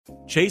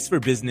Chase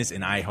for Business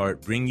and iHeart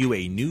bring you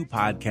a new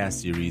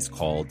podcast series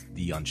called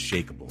The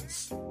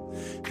Unshakables.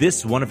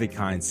 This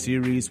one-of-a-kind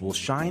series will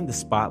shine the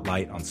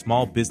spotlight on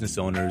small business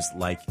owners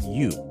like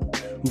you,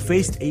 who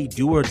faced a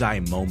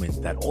do-or-die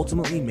moment that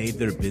ultimately made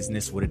their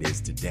business what it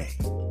is today.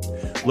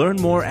 Learn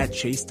more at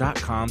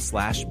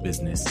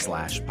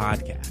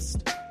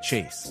chase.com/business/podcast.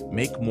 Chase,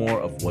 make more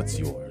of what's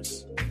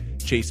yours.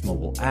 Chase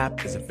mobile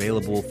app is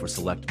available for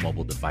select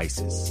mobile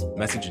devices.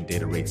 Message and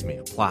data rates may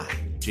apply.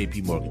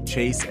 JP Morgan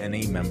Chase,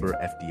 N.A. member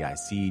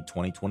FDIC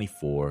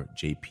 2024,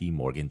 JP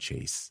Morgan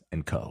Chase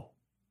 & Co.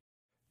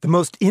 The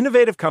most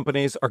innovative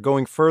companies are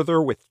going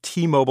further with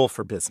T-Mobile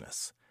for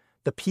Business.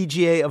 The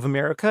PGA of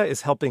America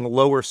is helping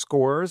lower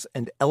scores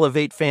and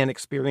elevate fan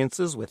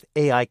experiences with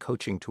AI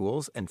coaching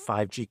tools and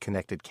 5G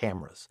connected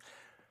cameras.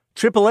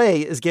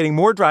 AAA is getting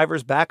more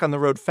drivers back on the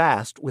road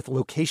fast with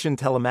location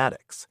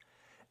telematics.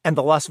 And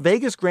the Las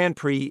Vegas Grand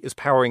Prix is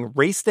powering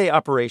race day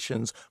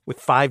operations with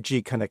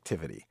 5G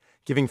connectivity,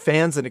 giving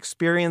fans an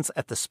experience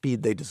at the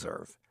speed they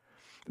deserve.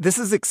 This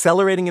is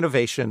accelerating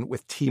innovation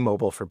with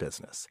T-Mobile for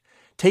Business.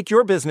 Take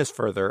your business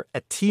further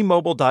at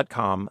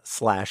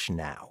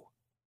T-Mobile.com/now.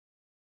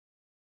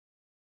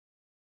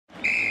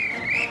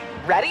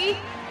 Ready?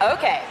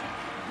 Okay.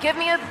 Give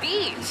me a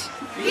beach.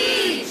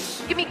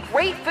 Beach! Give me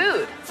great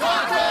food.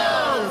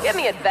 Tacos! Give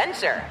me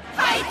adventure.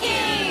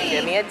 Hiking!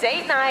 Give me a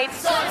date night.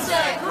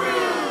 Sunset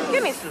cruise!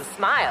 Give me some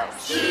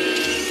smiles.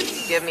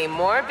 Cheese! Give me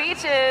more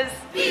beaches.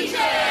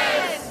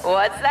 Beaches!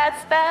 What's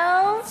that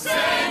spell?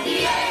 San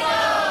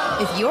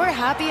Diego! If you're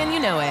happy and you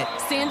know it,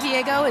 San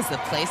Diego is the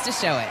place to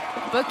show it.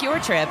 Book your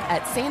trip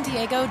at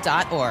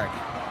sandiego.org.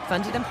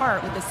 Funded in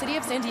part with the City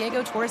of San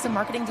Diego Tourism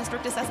Marketing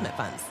District Assessment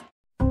Funds.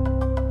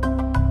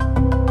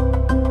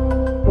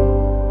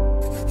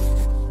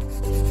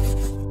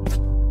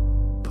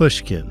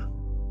 Pushkin.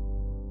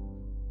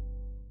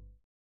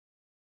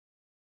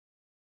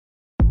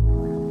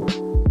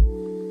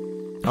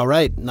 All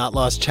right, Not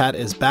Lost Chat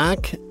is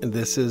back.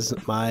 This is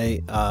my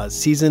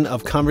season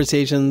of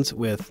conversations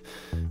with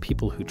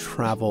people who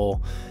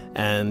travel,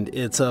 and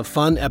it's a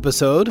fun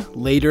episode.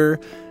 Later,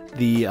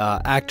 the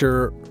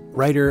actor,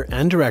 writer,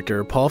 and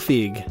director Paul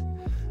Feig,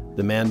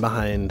 the man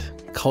behind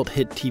cult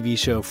hit TV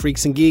show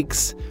Freaks and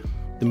Geeks,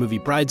 the movie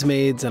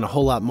Bridesmaids, and a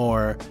whole lot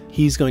more.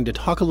 He's going to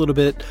talk a little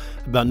bit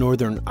about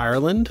Northern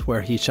Ireland,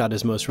 where he shot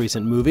his most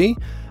recent movie,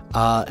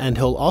 and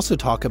he'll also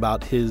talk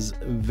about his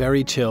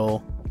very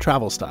chill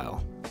travel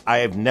style. I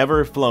have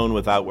never flown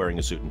without wearing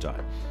a suit and tie.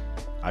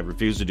 I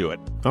refuse to do it.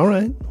 All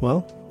right.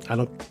 Well, I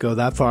don't go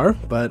that far,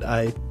 but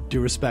I do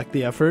respect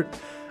the effort.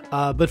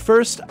 But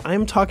first,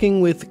 I'm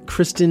talking with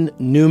Kristin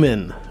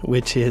Newman,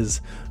 which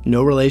is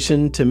no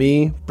relation to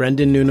me,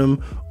 Brendan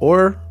Newnham,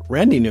 or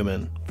Randy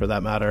Newman, for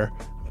that matter.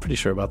 I'm pretty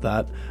sure about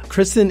that.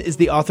 Kristin is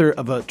the author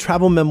of a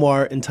travel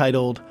memoir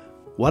entitled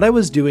What I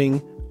Was Doing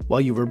While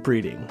You Were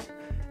Breeding.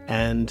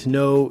 And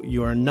no,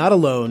 you are not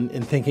alone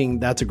in thinking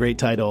that's a great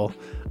title.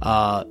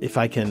 If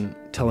I can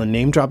tell a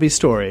name-droppy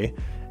story,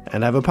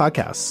 and I have a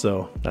podcast,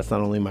 so that's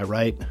not only my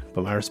right,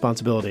 but my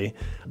responsibility.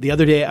 The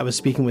other day, I was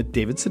speaking with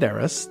David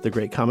Sedaris, the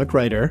great comic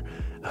writer,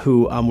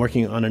 who I'm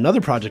working on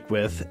another project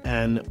with.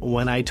 And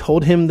when I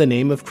told him the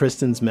name of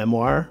Kristin's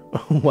memoir,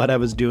 What I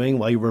Was Doing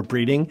While You Were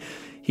Breeding,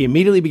 he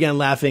immediately began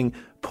laughing,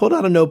 pulled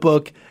out a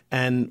notebook,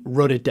 and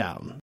wrote it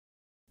down.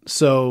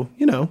 So,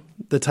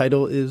 the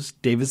title is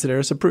David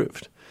Sedaris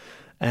approved.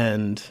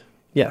 And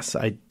yes,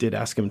 I did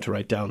ask him to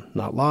write down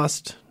Not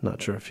Lost.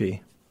 Not sure if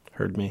he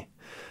heard me.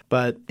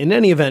 But in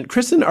any event,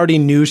 Kristin already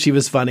knew she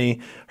was funny.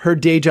 Her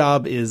day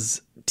job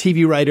is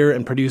TV writer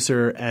and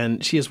producer,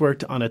 and she has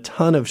worked on a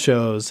ton of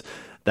shows.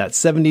 That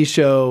 70s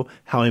Show,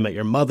 How I Met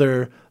Your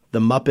Mother, The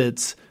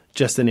Muppets,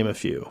 just to name a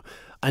few.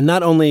 And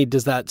not only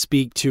does that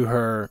speak to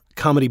her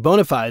comedy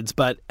bona fides,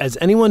 but as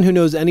anyone who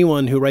knows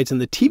anyone who writes in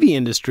the TV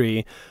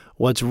industry,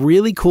 what's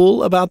really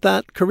cool about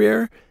that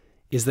career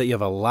is that you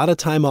have a lot of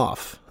time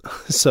off.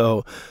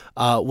 So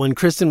when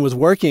Kristin was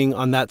working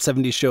on that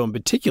 70s Show in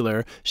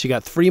particular, she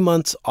got 3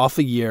 months off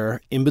a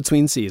year in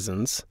between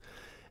seasons.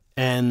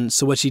 And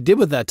so what she did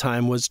with that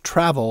time was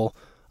travel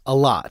a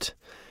lot.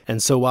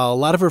 And so while a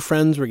lot of her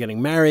friends were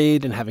getting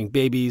married and having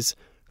babies,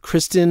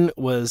 Kristin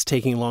was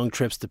taking long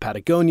trips to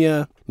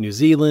Patagonia, New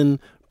Zealand,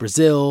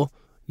 Brazil,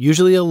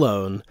 usually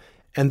alone.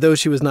 And though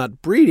she was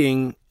not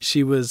breeding,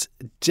 she was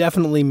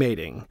definitely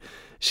mating.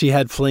 She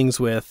had flings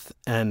with,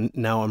 and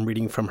now I'm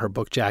reading from her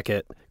book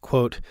jacket,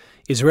 quote,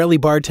 Israeli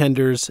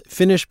bartenders,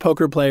 Finnish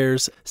poker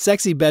players,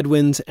 sexy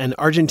Bedouins, and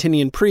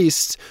Argentinian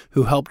priests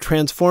who helped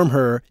transform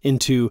her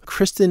into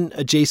Kristin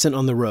adjacent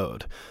on the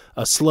road,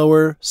 a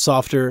slower,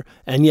 softer,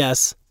 and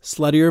yes,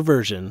 sluttier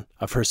version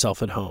of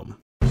herself at home.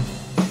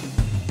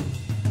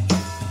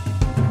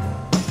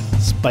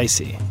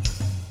 Spicy.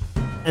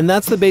 And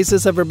that's the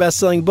basis of her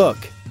best-selling book.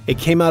 It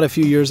came out a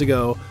few years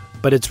ago,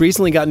 but it's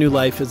recently got new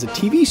life as a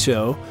TV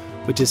show,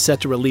 which is set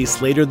to release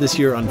later this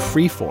year on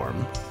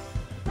Freeform.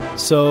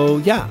 So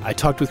yeah, I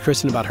talked with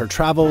Kristin about her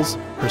travels,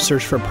 her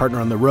search for a partner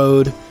on the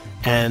road,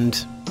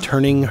 and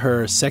turning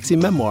her sexy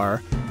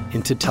memoir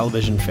into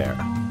television fare.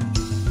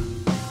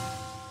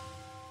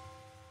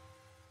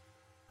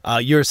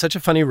 You're such a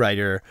funny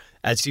writer.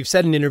 As you've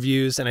said in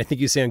interviews, and I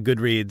think you say on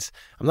Goodreads,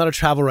 I'm not a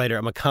travel writer,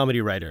 I'm a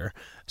comedy writer.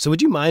 So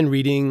would you mind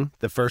reading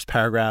the first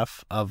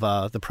paragraph of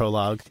the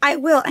prologue? I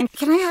will. And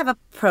can I have a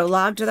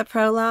prologue to the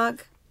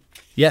prologue?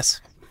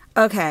 Yes.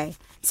 Okay.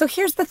 So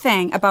here's the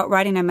thing about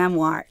writing a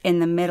memoir in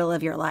the middle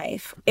of your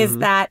life is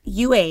that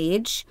you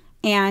age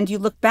and you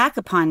look back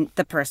upon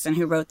the person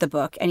who wrote the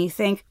book and you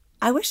think,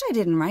 I wish I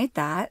didn't write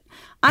that.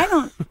 I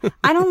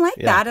don't like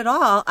that at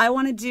all. I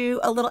want to do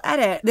a little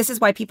edit. This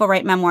is why people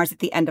write memoirs at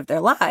the end of their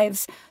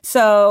lives.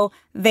 So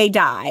they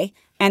die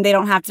and they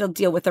don't have to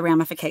deal with the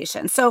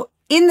ramifications. So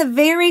in the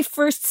very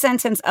first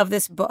sentence of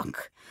this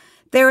book,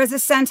 there is a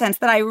sentence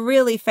that I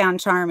really found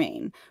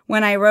charming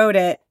when I wrote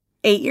it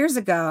 8 years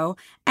ago.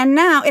 And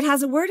now it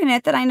has a word in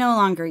it that I no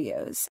longer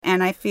use.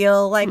 And I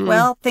feel like,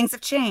 well, things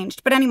have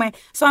changed. But anyway,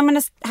 so I'm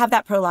going to have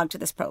that prologue to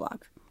this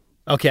prologue.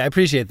 Okay, I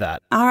appreciate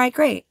that. All right,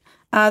 great.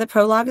 The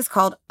prologue is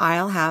called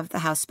I'll Have the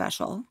House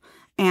Special,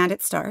 and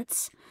it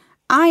starts,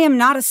 I am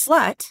not a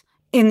slut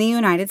in the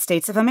United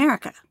States of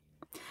America.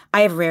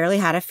 I have rarely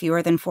had a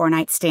fewer than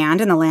 4-night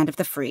stand in the land of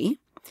the free.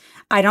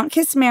 I don't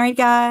kiss married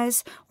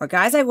guys or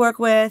guys I work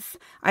with.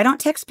 I don't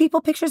text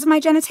people pictures of my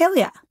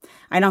genitalia.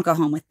 I don't go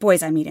home with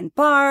boys I meet in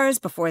bars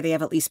before they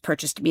have at least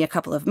purchased me a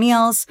couple of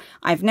meals.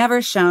 I've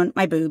never shown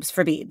my boobs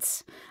for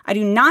beads. I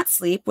do not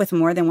sleep with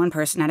more than one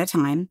person at a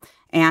time,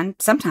 and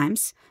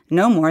sometimes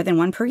no more than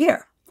one per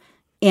year.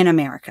 In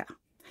America.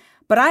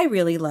 But I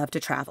really love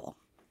to travel.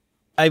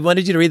 I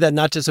wanted you to read that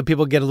not just so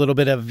people get a little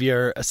bit of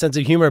your sense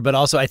of humor, but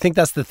also I think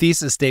that's the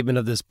thesis statement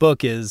of this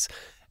book is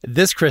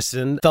this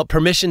Kristin felt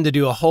permission to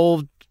do a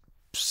whole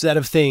set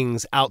of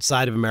things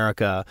outside of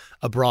America,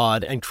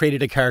 abroad, and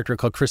created a character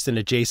called Kristin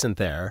adjacent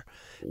there.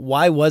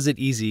 Why was it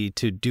easy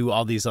to do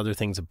all these other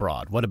things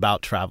abroad? What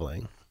about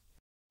traveling?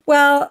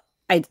 Well,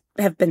 I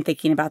have been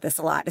thinking about this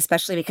a lot,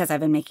 especially because I've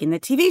been making the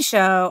TV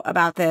show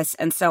about this.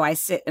 And so I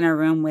sit in a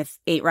room with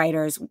 8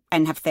 writers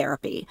and have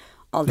therapy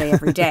all day,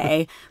 every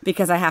day,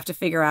 because I have to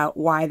figure out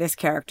why this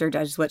character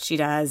does what she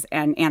does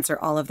and answer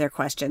all of their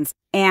questions.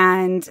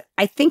 And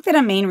I think that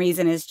a main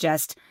reason is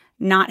just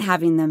not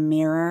having the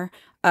mirror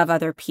of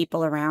other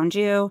people around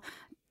you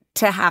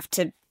to have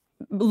to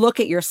look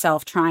at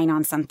yourself trying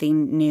on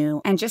something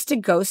new and just to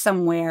go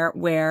somewhere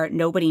where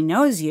nobody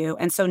knows you.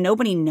 And so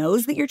nobody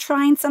knows that you're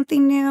trying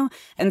something new.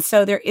 And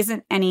so there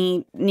isn't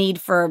any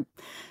need for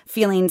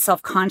feeling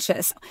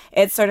self-conscious.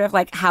 It's sort of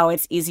like how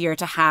it's easier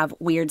to have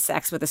weird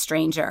sex with a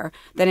stranger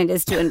than it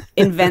is to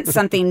invent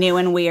something new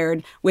and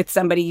weird with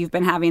somebody you've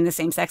been having the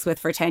same sex with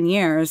for 10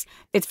 years.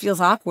 It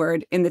feels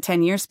awkward in the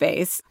 10-year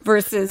space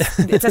versus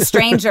it's a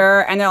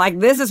stranger and they're like,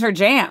 this is her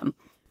jam.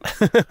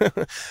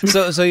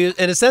 So you,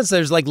 in a sense,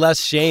 there's like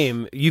less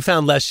shame. You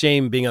found less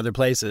shame being other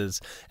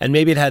places, and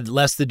maybe it had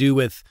less to do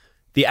with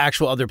the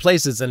actual other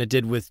places than it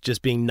did with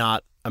just being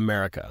not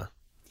America.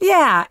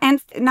 Yeah,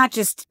 and not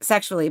just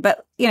sexually,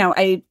 but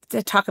I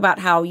talk about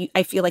how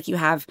I feel like you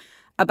have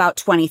about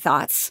 20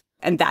 thoughts.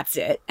 And that's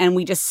it. And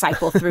we just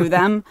cycle through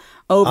them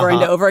over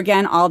and over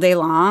again all day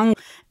long.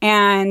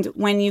 And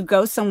when you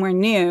go somewhere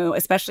new,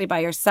 especially by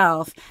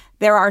yourself,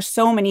 there are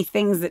so many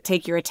things that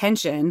take your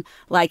attention.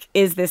 Like,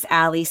 is this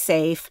alley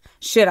safe?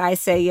 Should I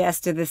say yes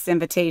to this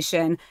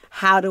invitation?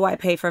 How do I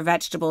pay for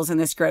vegetables in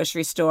this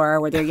grocery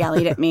store where they're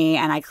yelling at me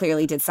and I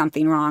clearly did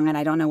something wrong and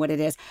I don't know what it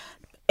is?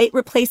 It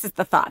replaces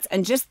the thoughts.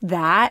 And just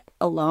that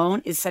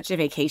alone is such a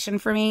vacation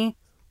for me.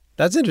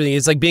 That's interesting.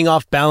 It's like being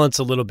off balance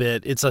a little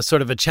bit. It's a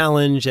sort of a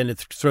challenge and it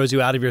throws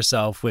you out of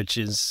yourself, which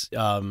is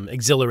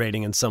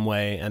exhilarating in some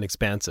way and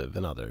expansive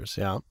in others.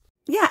 Yeah.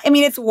 Yeah. I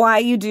mean, it's why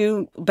you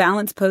do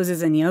balance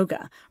poses in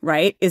yoga,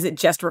 right? Is it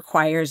just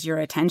requires your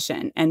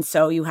attention. And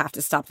so you have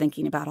to stop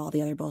thinking about all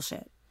the other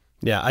bullshit.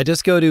 Yeah. I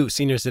just go to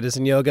senior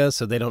citizen yoga,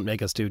 so they don't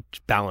make us do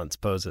balance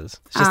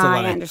poses. It's just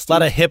a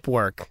lot of hip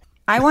work.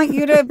 I want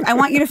you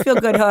to feel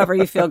good however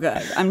you feel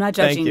good. I'm not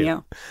judging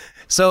you.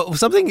 So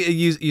something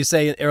you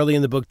say early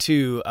in the book,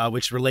 too,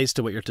 which relates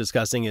to what you're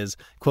discussing is,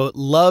 quote,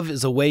 love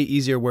is a way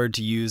easier word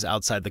to use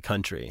outside the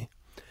country.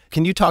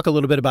 Can you talk a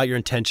little bit about your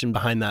intention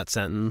behind that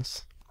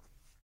sentence?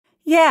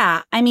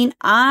 Yeah. I mean,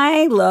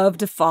 I love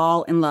to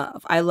fall in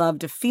love. I love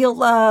to feel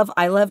love.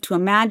 I love to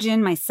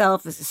imagine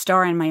myself as a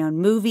star in my own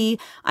movie.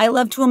 I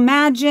love to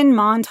imagine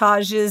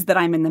montages that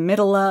I'm in the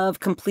middle of,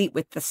 complete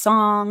with the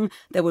song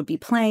that would be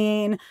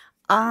playing.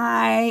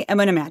 I am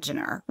an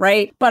imaginer,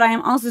 right? But I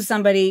am also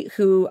somebody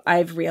who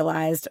I've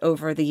realized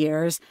over the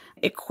years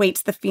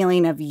equates the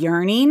feeling of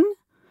yearning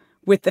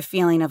with the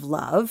feeling of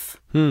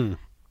love.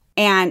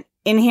 And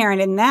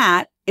inherent in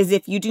that is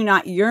if you do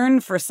not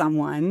yearn for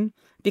someone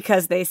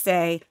because they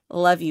say,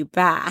 love you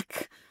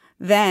back,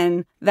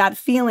 then that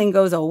feeling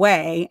goes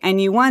away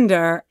and you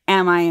wonder,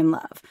 am I in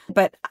love?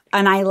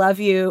 And I love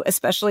you,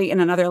 especially in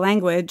another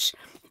language,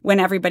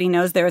 when everybody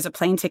knows there is a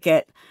plane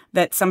ticket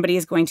that somebody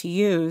is going to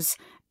use.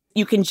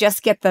 You can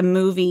just get the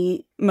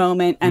movie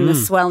moment and the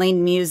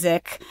swelling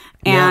music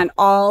and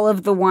all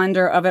of the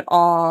wonder of it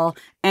all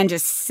and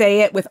just say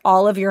it with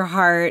all of your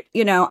heart.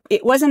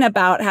 It wasn't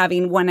about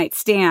having one-night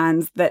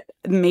stands that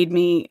made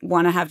me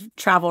want to have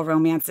travel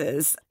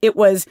romances. It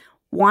was,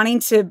 wanting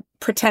to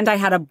pretend I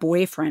had a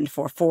boyfriend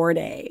for 4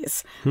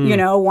 days,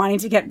 wanting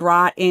to get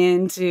brought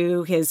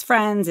into his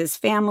friends, his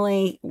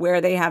family,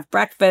 where they have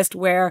breakfast,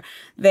 where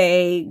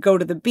they go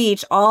to the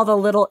beach, all the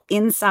little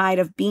inside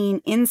of being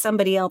in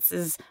somebody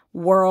else's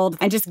world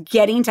and just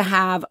getting to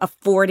have a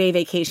 4-day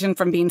vacation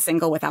from being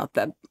single without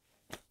the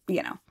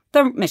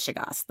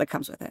mishigas that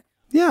comes with it.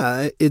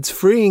 Yeah, it's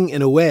freeing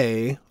in a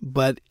way,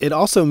 but it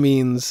also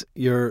means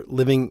you're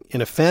living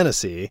in a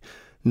fantasy,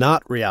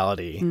 not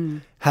reality.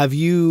 Have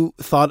you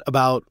thought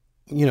about,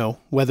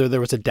 whether there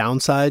was a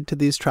downside to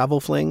these travel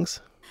flings?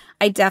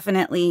 I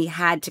definitely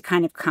had to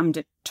kind of come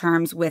to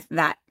terms with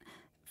that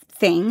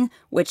thing,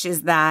 which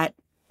is that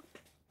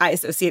I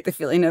associate the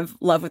feeling of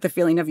love with the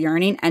feeling of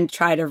yearning and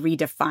try to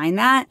redefine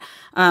that.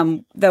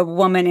 The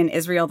woman in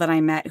Israel that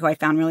I met, who I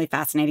found really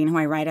fascinating, who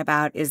I write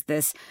about, is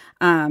this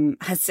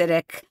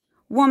Hasidic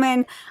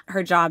woman.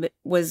 Her job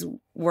was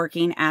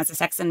working as a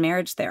sex and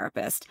marriage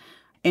therapist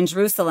in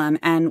Jerusalem.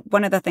 And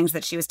one of the things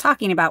that she was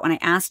talking about when I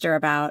asked her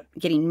about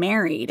getting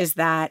married is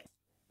that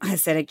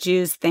Hasidic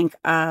Jews think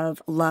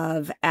of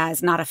love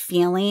as not a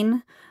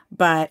feeling,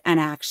 but an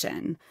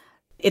action.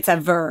 It's a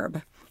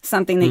verb,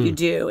 something that you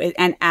do.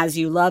 And as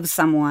you love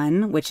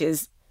someone, which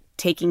is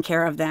taking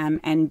care of them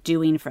and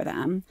doing for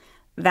them,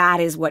 that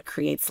is what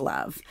creates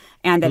love.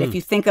 And that if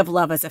you think of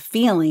love as a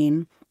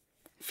feeling,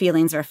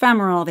 feelings are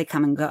ephemeral, they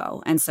come and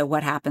go. And so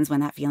what happens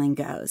when that feeling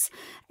goes?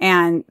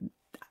 And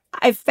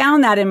I've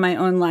found that in my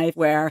own life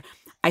where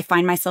I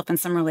find myself in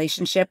some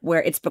relationship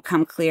where it's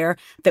become clear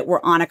that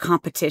we're on a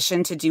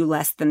competition to do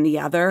less than the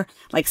other.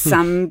 Like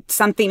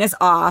something is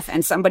off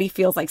and somebody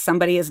feels like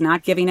somebody is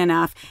not giving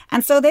enough.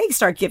 And so they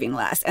start giving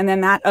less. And then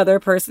that other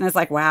person is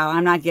like, wow,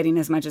 I'm not getting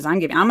as much as I'm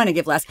giving. I'm going to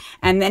give less.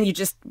 And then you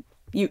just,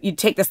 you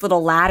take this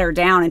little ladder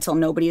down until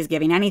nobody is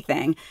giving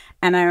anything.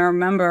 And I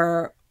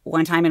remember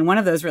one time in one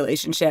of those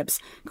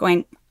relationships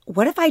going,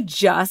 what if I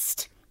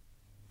just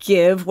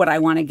give what I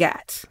want to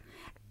get?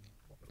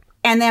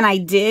 And then I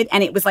did,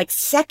 and it was like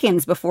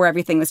seconds before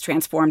everything was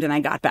transformed and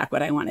I got back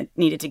what I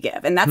needed to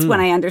give. And that's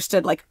when I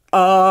understood, like,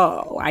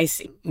 oh, I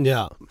see.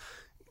 Yeah.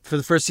 For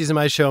the first season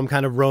of my show, I'm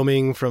kind of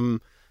roaming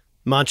from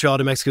Montreal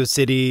to Mexico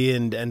City,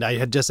 and I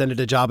had just ended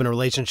a job in a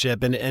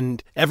relationship,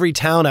 and every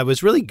town I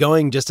was really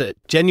going just to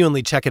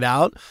genuinely check it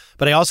out,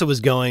 but I also was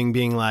going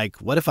being like,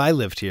 what if I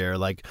lived here?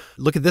 Like,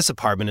 look at this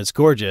apartment, it's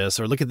gorgeous,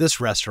 or look at this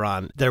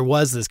restaurant. There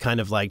was this kind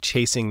of like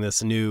chasing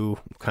this new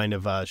kind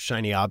of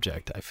shiny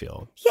object, I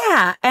feel.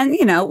 Yeah, and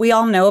we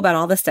all know about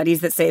all the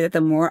studies that say that the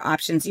more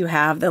options you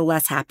have, the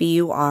less happy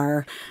you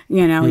are,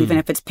 even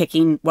if it's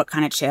picking what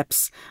kind of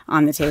chips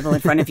on the table in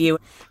front of you.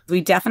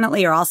 We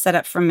definitely are all set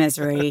up for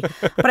misery.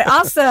 But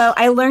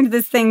I learned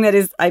this thing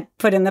that I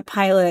put in the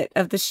pilot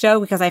of the show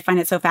because I find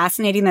it so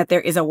fascinating that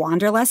there is a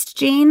wanderlust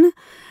gene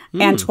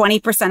and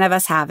 20% of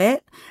us have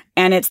it.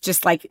 And it's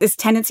just like this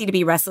tendency to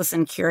be restless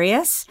and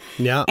curious.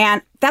 Yeah.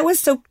 And that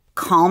was so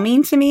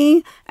calming to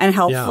me and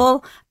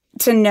helpful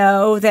to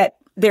know that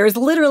there is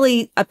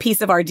literally a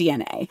piece of our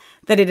DNA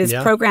that it is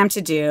programmed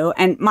to do.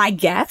 And my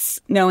guess,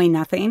 knowing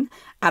nothing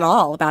at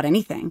all about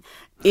anything,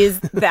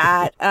 is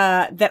that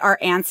that our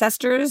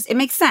ancestors, it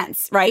makes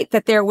sense, right?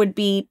 That there would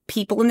be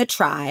people in the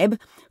tribe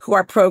who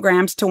are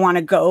programmed to want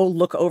to go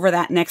look over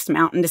that next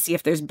mountain to see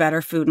if there's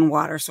better food and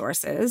water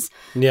sources.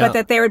 Yeah. But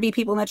that there would be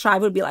people in the tribe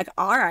who would be like,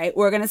 all right,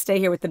 we're going to stay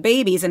here with the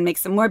babies and make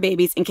some more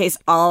babies in case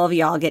all of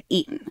y'all get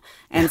eaten.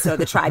 And so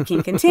the tribe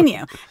can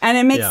continue. And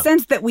it makes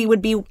sense that we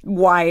would be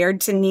wired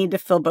to need to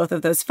fill both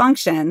of those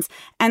functions.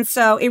 And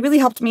so it really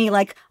helped me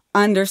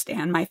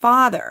understand my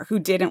father, who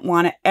didn't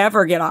want to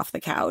ever get off the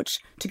couch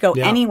to go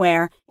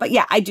anywhere. But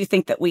I do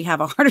think that we have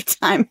a harder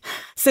time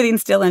sitting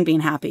still and being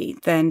happy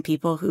than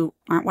people who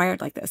aren't wired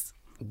like this.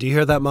 Do you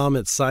hear that, Mom?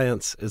 It's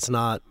science. It's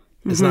not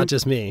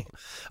just me.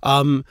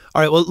 All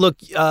right. Well, look,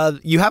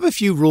 you have a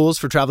few rules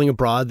for traveling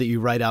abroad that you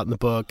write out in the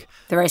book.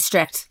 They're very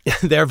strict.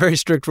 They're very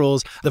strict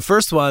rules. The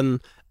first one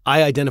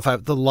I identify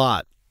with a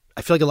lot.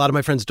 I feel like a lot of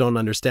my friends don't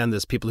understand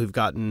this. People who've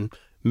gotten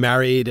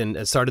married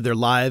and started their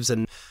lives,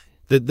 and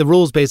the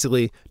rules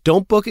basically,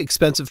 don't book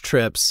expensive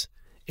trips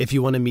if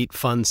you want to meet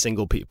fun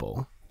single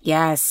people.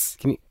 Yes.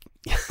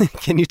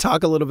 Can you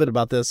talk a little bit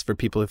about this for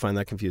people who find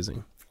that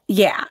confusing?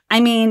 Yeah. I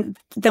mean,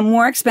 the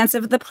more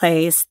expensive the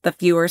place, the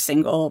fewer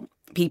single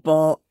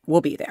people will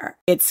be there.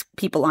 It's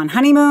people on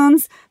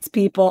honeymoons. It's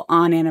people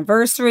on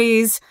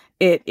anniversaries.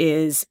 It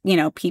is,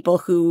 people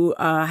who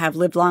have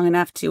lived long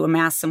enough to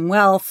amass some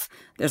wealth.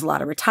 There's a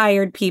lot of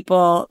retired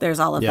people. There's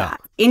all of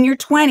that. In your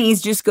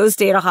 20s, just go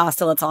stay at a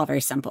hostel. It's all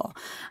very simple.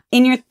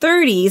 In your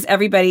 30s,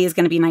 everybody is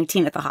going to be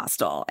 19 at the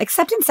hostel,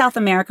 except in South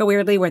America,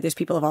 weirdly, where there's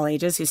people of all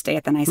ages who stay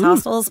at the nice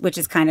hostels, which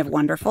is kind of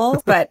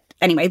wonderful. But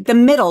anyway, the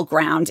middle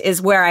ground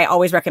is where I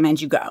always recommend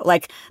you go.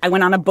 I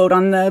went on a boat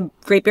on the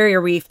Great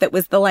Barrier Reef that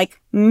was the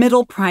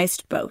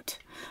middle-priced boat,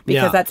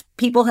 because that's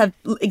people have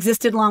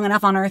existed long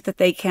enough on Earth that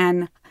they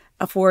can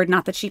afford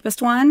not the cheapest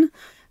one.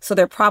 So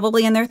they're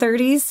probably in their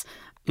 30s.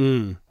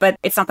 But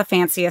it's not the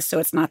fanciest, so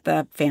it's not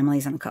the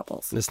families and the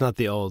couples. It's not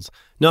the olds.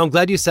 No, I'm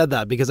glad you said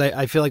that because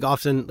I feel like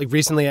often, like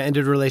recently I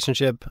ended a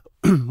relationship,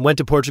 went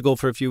to Portugal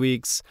for a few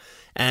weeks,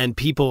 and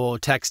people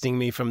texting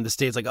me from the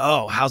States like,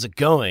 oh, how's it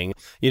going?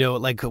 You know,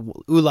 like, ooh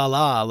la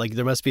la, like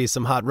there must be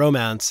some hot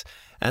romance.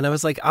 And I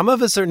was like, I'm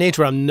of a certain age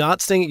where I'm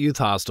not staying at youth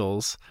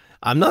hostels.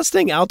 I'm not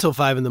staying out till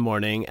 5 a.m,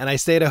 and I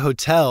stay at a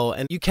hotel,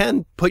 and you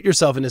can put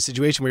yourself in a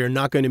situation where you're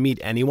not going to meet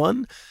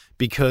anyone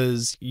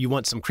because you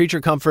want some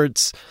creature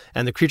comforts,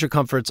 and the creature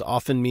comforts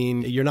often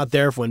mean you're not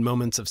there when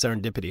moments of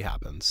serendipity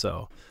happen.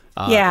 So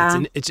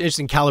it's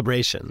interesting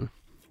calibration.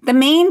 The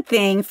main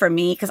thing for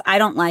me, because I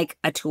don't like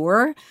a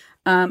tour,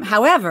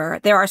 however,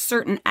 there are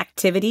certain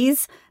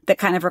activities that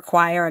kind of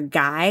require a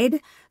guide.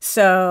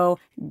 So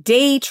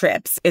day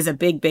trips is a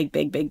big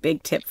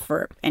tip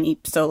for any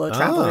solo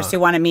travelers who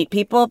want to meet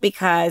people,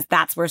 because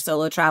that's where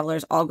solo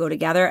travelers all go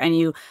together, and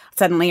you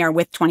suddenly are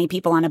with 20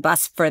 people on a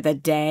bus for the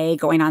day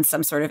going on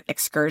some sort of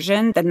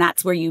excursion. Then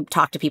that's where you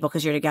talk to people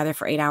because you're together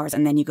for 8 hours,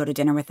 and then you go to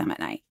dinner with them at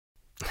night.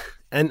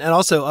 And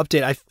also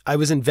update, I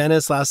was in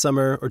Venice last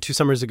summer or 2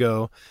 summers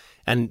ago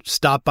and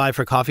stopped by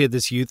for coffee at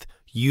this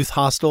youth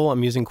hostel.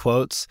 I'm using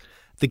quotes.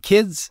 The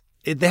kids,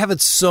 they have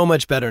it so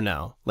much better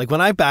now. Like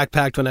when I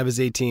backpacked when I was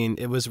 18,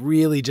 it was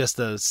really just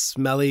a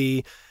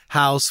smelly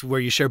house where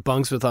you share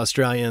bunks with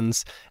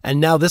Australians. And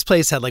now this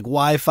place had like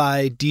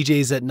Wi-Fi,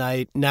 DJs at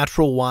night,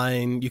 natural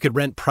wine. You could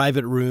rent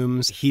private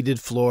rooms, heated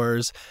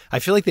floors. I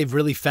feel like they've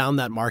really found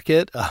that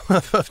market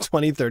of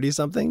 20, 30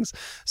 somethings.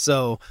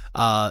 So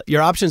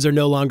your options are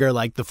no longer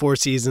like the Four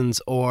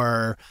Seasons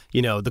or,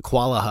 you know, the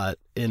Koala Hut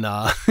in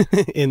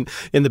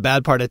in the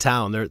bad part of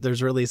town.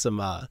 There's really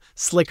some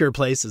slicker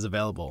places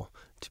available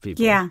to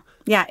people.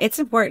 Yeah, it's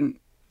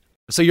important.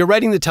 So you're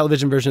writing the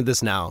television version of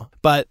this now,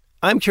 but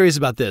I'm curious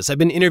about this. I've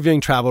been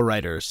interviewing travel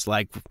writers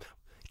like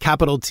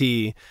Capital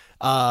T,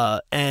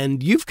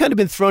 and you've kind of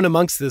been thrown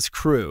amongst this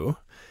crew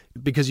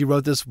because you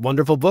wrote this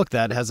wonderful book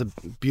that has a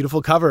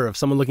beautiful cover of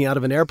someone looking out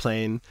of an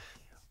airplane.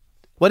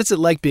 What is it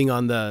like being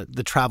on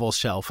the travel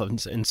shelf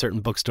in certain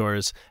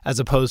bookstores as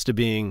opposed to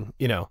being,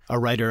 you know, a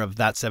writer of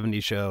That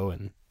 70s Show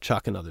and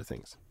Chuck and other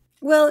things?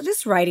 Well,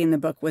 just writing the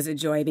book was a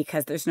joy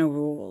because there's no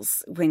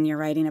rules when you're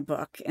writing a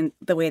book, and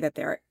the way that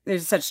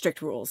there's such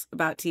strict rules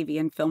about TV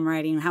and film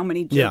writing, how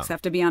many jokes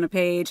have to be on a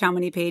page, how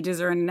many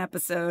pages are in an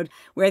episode,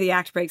 where the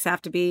act breaks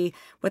have to be,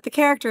 what the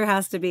character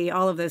has to be,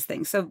 all of those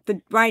things. So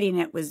writing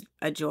it was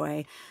a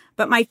joy.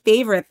 But my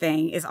favorite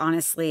thing is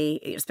honestly,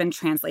 it's been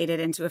translated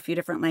into a few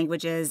different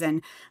languages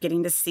and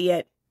getting to see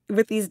it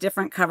with these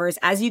different covers.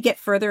 As you get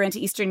further into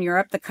Eastern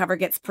Europe, the cover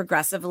gets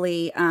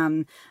progressively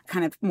kind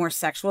of more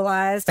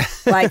sexualized.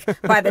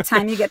 Like by the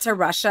time you get to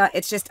Russia,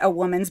 it's just a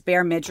woman's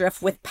bare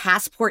midriff with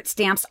passport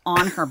stamps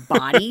on her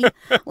body.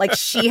 Like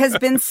she has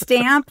been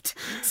stamped.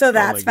 So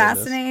that's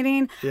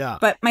fascinating. Yeah.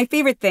 But my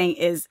favorite thing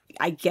is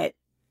I get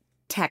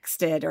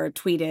texted or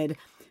tweeted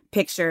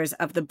pictures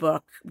of the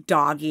book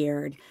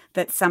dog-eared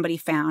that somebody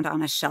found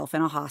on a shelf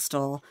in a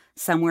hostel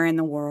somewhere in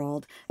the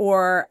world,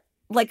 or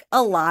like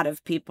a lot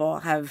of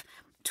people have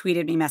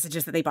tweeted me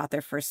messages that they bought their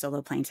first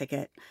solo plane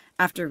ticket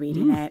after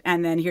reading it.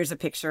 And then here's a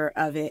picture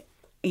of it,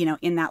 you know,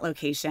 in that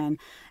location.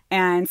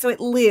 And so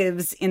it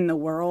lives in the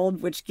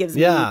world, which gives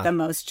me the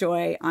most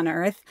joy on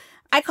earth.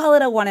 I call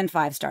it a 1 in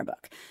 5 star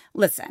book.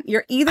 Listen,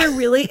 you're either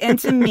really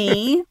into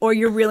me or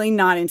you're really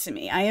not into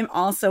me. I am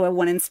also a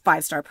 1 in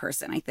 5 star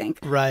person, I think.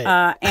 Right.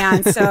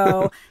 And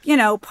so, you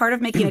know, part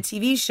of making a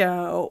TV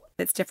show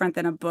that's different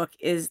than a book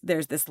is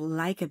there's this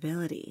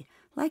likability,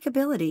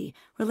 relatability,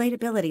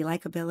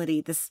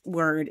 likability. This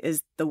word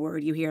is the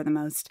word you hear the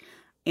most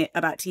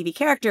about TV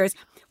characters,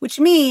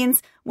 which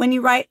means when you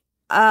write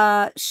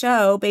a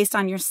show based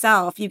on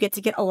yourself, you get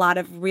to get a lot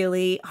of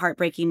really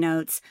heartbreaking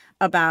notes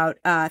about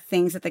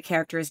things that the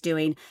character is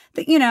doing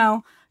that, you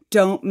know,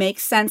 don't make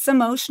sense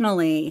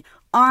emotionally,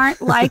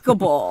 aren't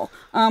likable.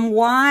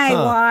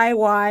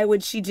 Why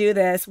would she do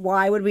this?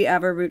 Why would we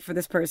ever root for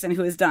this person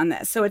who has done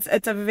this? So it's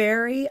a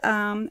very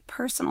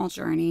personal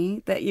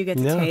journey that you get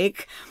to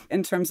take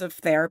in terms of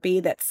therapy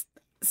that's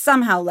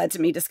somehow led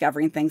to me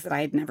discovering things that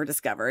I had never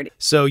discovered.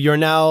 So you're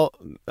now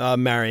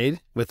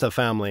married with a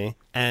family,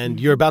 and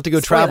you're about to go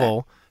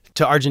travel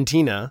to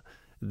Argentina,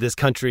 this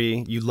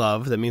country you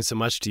love that means so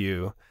much to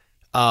you.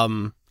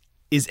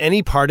 Is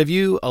any part of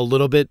you a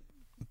little bit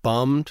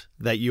bummed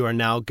that you are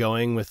now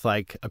going with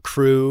like a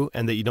crew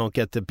and that you don't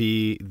get to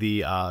be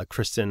the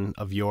Kristin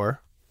of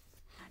yore?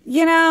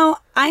 You know,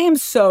 I am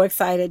so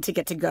excited to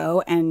get to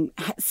go and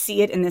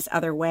see it in this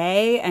other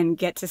way and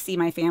get to see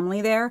my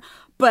family there.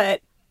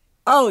 But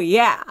oh,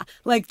 yeah.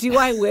 Like, do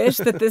I wish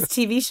that this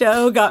TV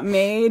show got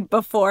made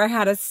before I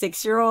had a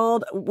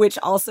 6-year-old, which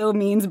also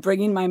means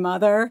bringing my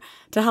mother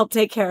to help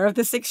take care of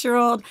the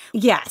 6-year-old?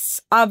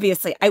 Yes,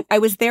 obviously. I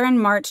was there in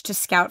March to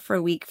scout for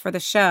a week for the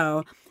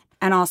show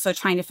and also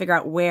trying to figure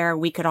out where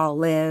we could all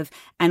live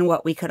and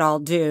what we could all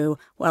do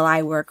while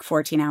I work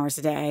 14 hours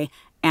a day.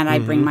 And I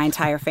bring my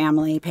entire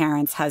family,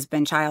 parents,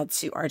 husband, child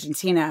to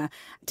Argentina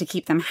to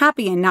keep them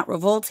happy and not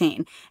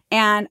revolting.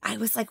 And I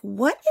was like,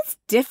 what is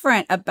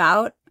different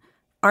about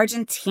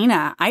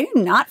Argentina. I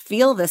do not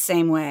feel the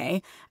same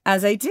way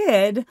as I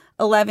did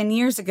 11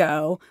 years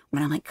ago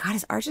when I'm like, God,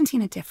 is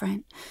Argentina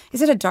different?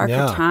 Is it a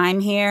darker time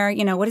here?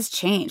 You know, what has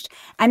changed?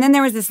 And then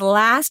there was this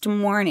last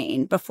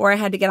morning before I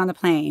had to get on the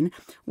plane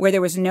where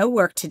there was no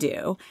work to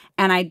do.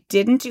 And I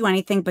didn't do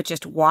anything but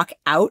just walk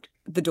out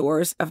the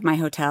doors of my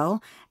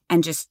hotel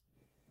and just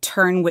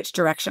turn which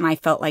direction I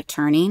felt like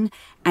turning,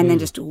 and then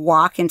just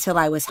walk until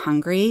I was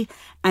hungry,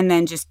 and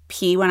then just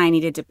pee when I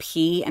needed to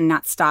pee and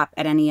not stop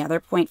at any other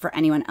point for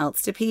anyone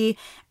else to pee.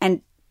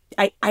 And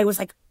I was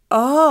like,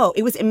 oh,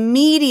 it was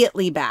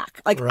immediately back.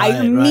 Like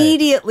I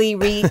immediately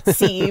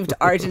received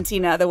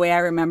Argentina the way I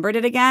remembered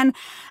it again.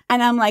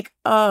 And I'm like,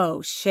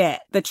 oh shit.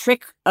 The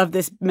trick of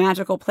this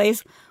magical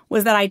place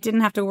was that I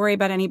didn't have to worry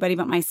about anybody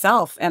but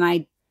myself. And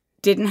I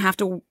didn't have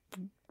to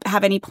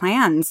have any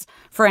plans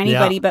for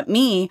anybody but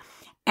me.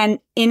 And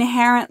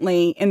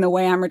inherently, in the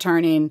way I'm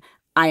returning,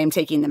 I am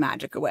taking the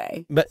magic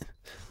away. But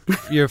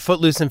your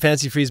Footloose and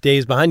Fancy Freeze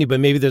days behind you, but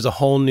maybe there's a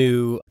whole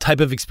new type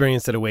of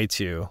experience that awaits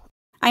you.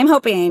 I'm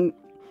hoping,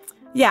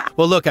 yeah.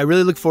 Well, look, I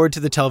really look forward to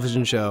the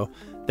television show.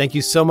 Thank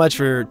you so much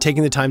for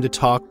taking the time to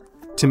talk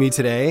to me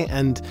today.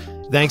 And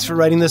thanks for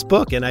writing this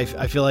book. And I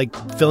feel like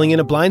filling in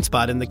a blind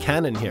spot in the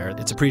canon here.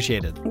 It's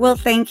appreciated. Well,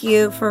 thank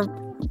you for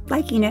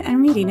liking it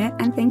and reading it.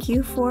 And thank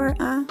you for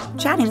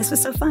chatting. This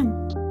was so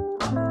fun.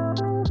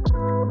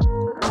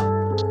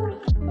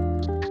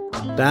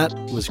 That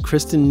was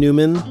Kristin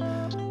Newman.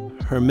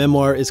 Her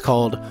memoir is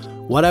called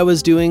What I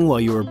Was Doing While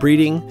You Were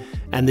Breeding,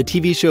 and the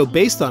TV show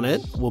based on it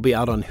will be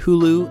out on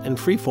Hulu and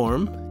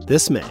Freeform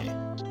this May.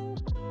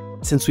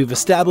 Since we've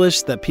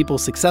established that people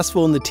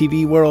successful in the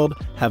TV world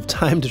have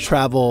time to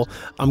travel,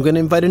 I'm going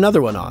to invite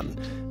another one on.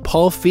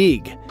 Paul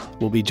Feig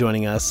will be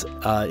joining us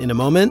in a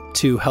moment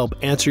to help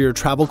answer your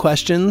travel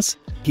questions.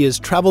 He has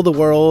traveled the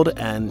world,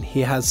 and he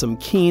has some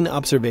keen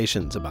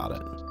observations about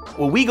it.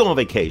 When we go on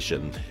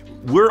vacation,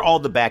 we're all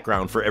the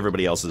background for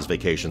everybody else's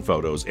vacation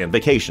photos and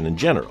vacation in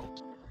general.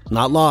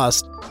 Not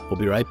lost. We'll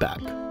be right back.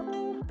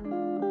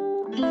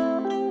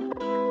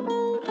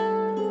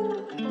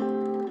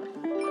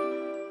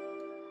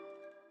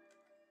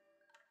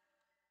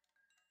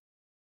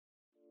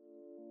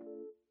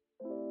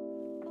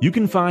 You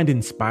can find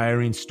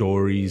inspiring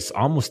stories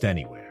almost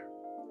anywhere.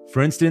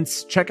 For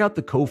instance, check out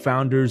the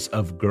co-founders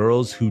of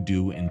Girls Who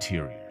Do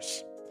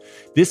Interiors.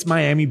 This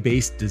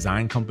Miami-based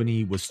design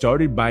company was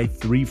started by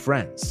 3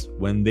 friends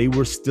when they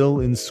were still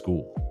in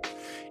school.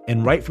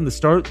 And right from the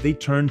start, they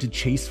turned to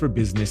Chase for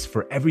Business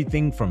for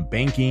everything from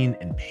banking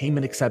and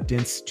payment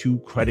acceptance to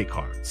credit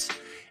cards.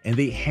 And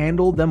they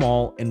handled them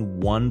all in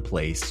one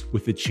place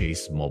with the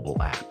Chase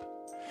mobile app.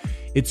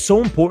 It's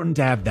so important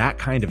to have that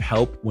kind of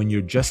help when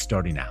you're just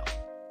starting out.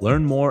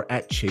 Learn more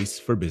at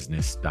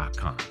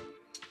chaseforbusiness.com.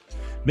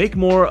 Make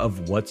more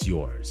of what's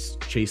yours.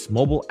 Chase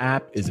mobile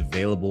app is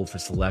available for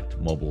select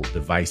mobile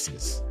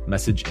devices.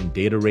 Message and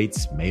data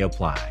rates may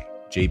apply.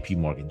 JP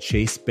Morgan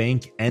Chase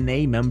Bank,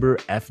 N.A. member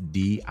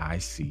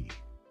FDIC.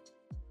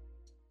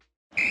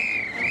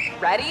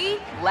 Ready?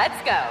 Let's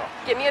go.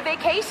 Give me a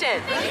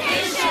vacation.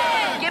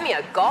 Vacation! Give me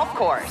a golf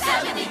course.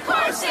 70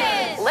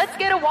 courses! Let's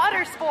get a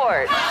water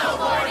sport.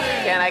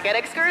 Paddleboarding! Can I get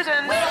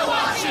excursions? Whale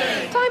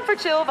watching! Time for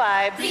chill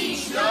vibes.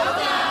 Beach yoga!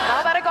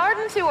 How about a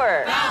garden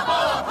tour?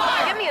 Balboa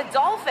Park! Give me a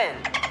dolphin.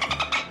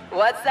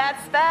 What's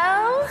that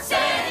spell?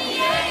 San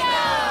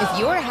Diego! If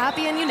you're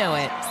happy and you know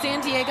it,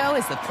 San Diego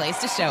is the place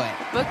to show it.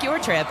 Book your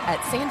trip at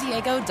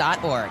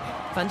sandiego.org.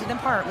 Funded in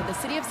part with the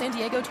City of San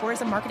Diego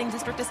Tourism Marketing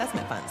District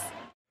Assessment Funds.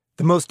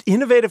 The most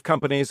innovative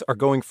companies are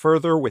going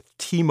further with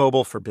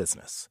T-Mobile for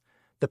Business.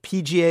 The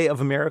PGA of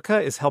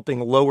America is helping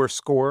lower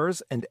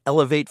scores and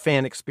elevate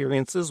fan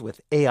experiences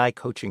with AI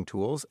coaching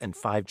tools and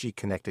 5G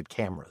connected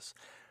cameras.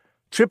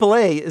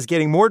 AAA is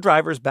getting more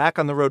drivers back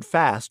on the road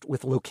fast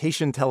with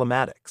location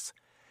telematics.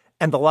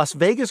 And the Las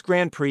Vegas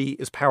Grand Prix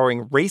is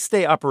powering race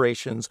day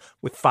operations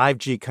with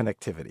 5G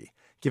connectivity,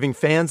 giving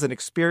fans an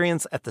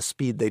experience at the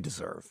speed they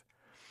deserve.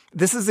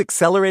 This is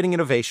accelerating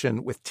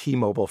innovation with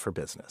T-Mobile for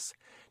Business.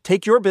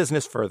 Take your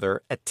business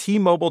further at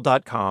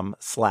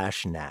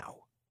T-Mobile.com/now.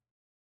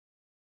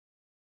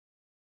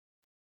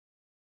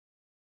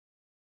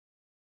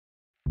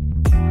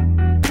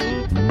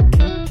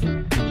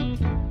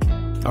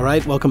 All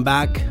right, welcome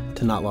back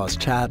to Not Lost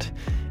Chat.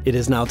 It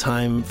is now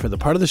time for the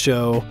part of the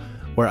show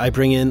where I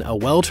bring in a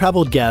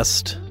well-traveled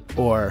guest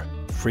or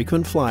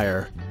frequent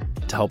flyer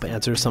to help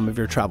answer some of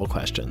your travel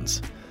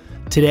questions.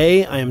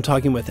 Today, I am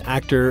talking with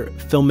actor,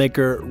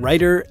 filmmaker,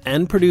 writer,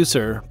 and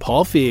producer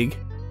Paul Feig.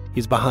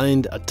 He's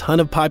behind a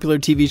ton of popular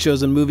TV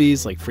shows and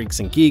movies like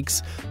Freaks and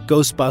Geeks,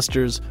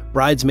 Ghostbusters,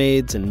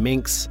 Bridesmaids, and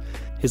Minx.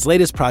 His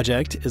latest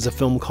project is a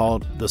film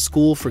called The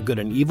School for Good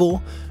and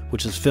Evil,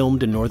 which is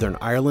filmed in Northern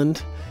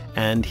Ireland.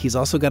 And he's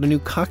also got a new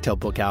cocktail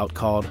book out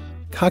called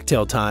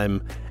Cocktail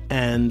Time.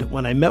 And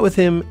when I met with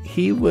him,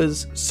 he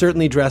was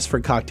certainly dressed for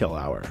cocktail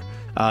hour.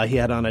 He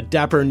had on a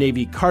dapper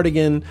navy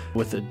cardigan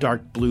with a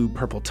dark blue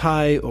purple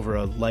tie over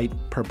a light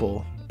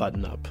purple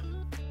button-up.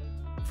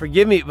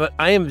 Forgive me, but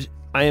I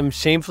am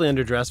shamefully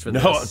underdressed for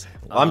this. No,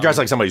 I'm dressed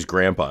like somebody's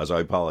grandpa, so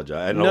I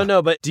apologize. I don't know.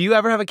 No, but do you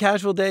ever have a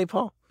casual day,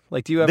 Paul?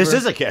 Like, do you ever? This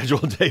is a casual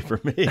day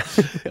for me.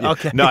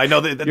 Okay. No, I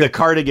know the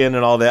cardigan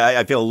and all that.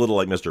 I feel a little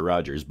like Mr.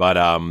 Rogers, but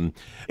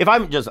if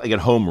I'm just like at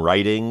home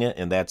writing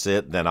and that's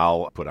it, then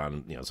I'll put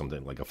on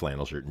something like a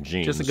flannel shirt and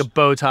jeans, just like a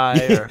bow tie.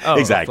 Or,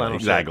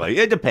 exactly.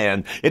 It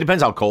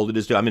depends how cold it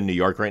is too. I'm in New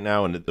York right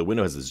now, and the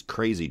window has this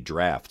crazy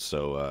draft,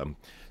 so.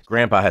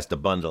 Grandpa has to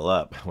bundle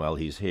up while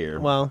he's here.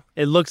 Well,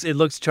 it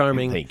looks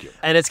charming. Thank you.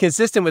 And it's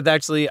consistent with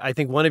actually, I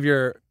think, one of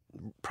your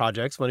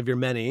projects, one of your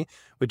many,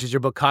 which is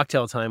your book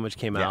Cocktail Time, which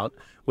came out,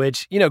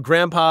 which,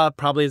 Grandpa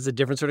probably is a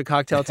different sort of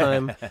cocktail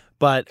time.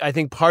 But I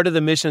think part of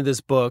the mission of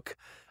this book,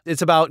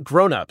 it's about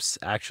grown-ups,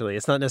 actually.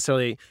 It's not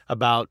necessarily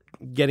about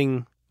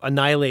getting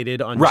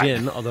annihilated on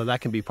gin, although that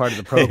can be part of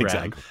the program.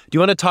 Exactly. Do you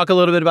want to talk a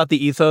little bit about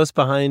the ethos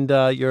behind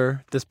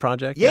this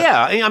project?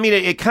 Yeah. I mean,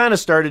 it kind of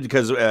started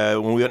because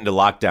when we went into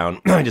lockdown,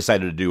 I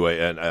decided to do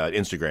an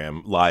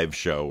Instagram live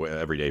show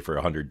every day for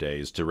 100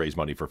 days to raise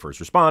money for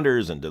first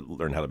responders and to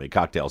learn how to make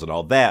cocktails and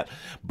all that.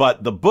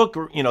 But the book,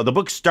 the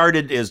book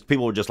started as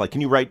people were just like,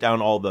 can you write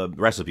down all the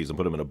recipes and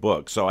put them in a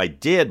book? So I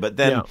did, but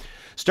then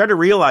started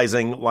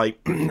realizing like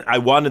I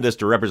wanted this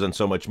to represent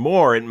so much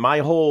more. And my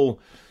whole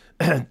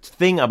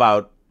thing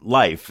about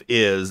life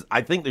is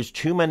I think there's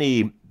too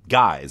many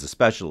guys,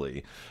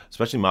 especially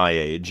my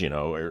age,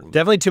 or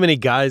definitely too many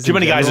guys. Too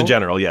many guys in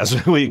general.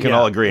 Yes, we can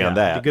all agree on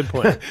that. Good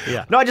point.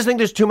 Yeah. No, I just think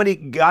there's too many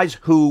guys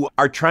who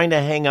are trying to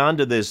hang on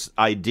to this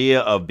idea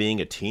of being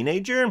a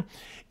teenager.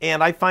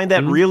 And I find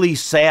that really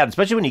sad,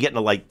 especially when you get into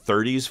like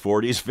 30s,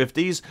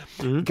 40s,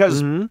 50s,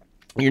 because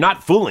you're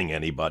not fooling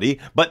anybody.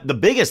 But the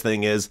biggest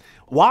thing is,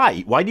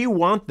 why? Why do you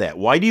want that?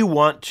 Why do you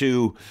want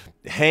to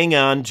hang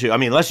on to,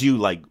 unless you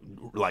like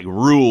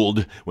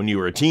ruled when you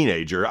were a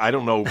teenager. I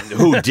don't know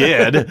who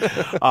did.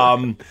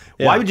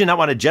 Why would you not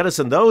want to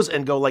jettison those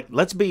and go like,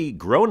 let's be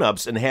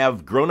grown-ups and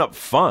have grown-up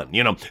fun?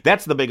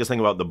 That's the biggest thing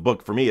about the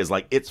book for me is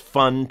like, it's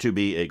fun to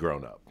be a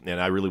grown-up. And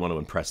I really want to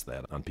impress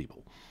that on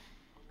people.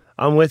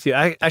 I'm with you.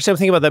 I'm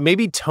thinking about that.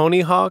 Maybe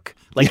Tony Hawk,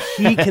 like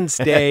he can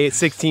stay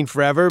 16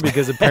 forever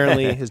because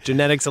apparently his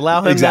genetics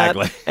allow him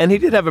that. And he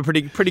did have a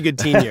pretty good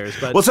teen years.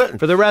 But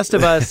for the rest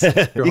of us,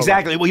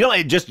 exactly.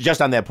 Well,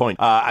 just on that point,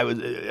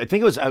 I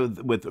think it was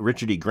with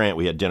Richard E. Grant.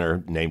 We had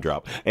dinner, name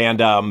drop, and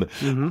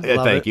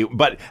thank you.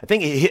 But I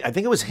think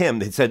it was him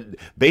that said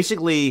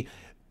basically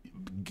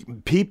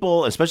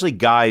people, especially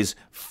guys,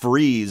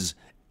 freeze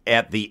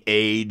at the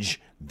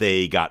age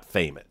they got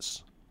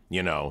famous.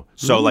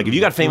 So like if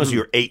you got famous when you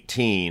were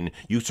 18,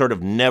 you sort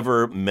of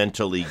never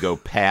mentally go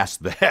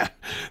past that,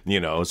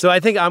 So I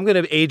think I'm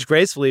going to age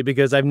gracefully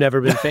because I've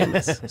never been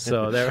famous.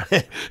 So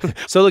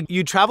look,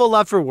 you travel a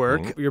lot for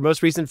work. Your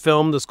most recent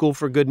film, The School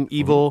for Good and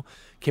Evil,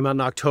 came out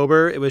in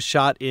October. It was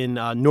shot in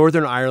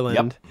Northern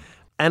Ireland. Yep.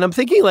 And I'm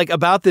thinking like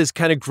about this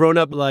kind of grown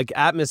up like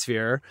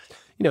atmosphere.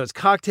 It's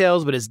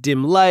cocktails, but it's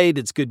dim light,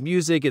 it's good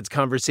music, it's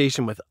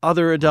conversation with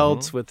other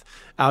adults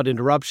without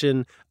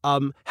interruption.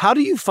 How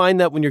do you find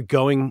that when you're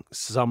going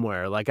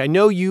somewhere? Like, I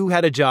know you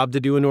had a job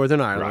to do in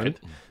Northern Ireland,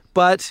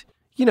 but,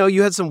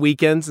 you had some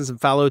weekends and some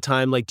fallow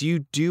time. Like, do you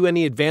do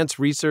any advanced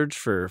research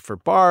for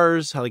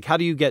bars? How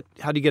do you get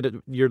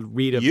your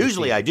read of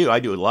Usually I do.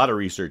 I do a lot of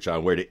research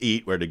on where to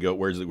eat, where to go,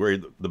 where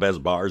the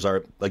best bars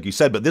are, like you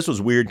said. But this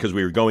was weird because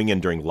we were going in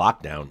during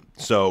lockdown.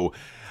 So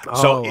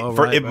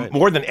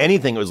more than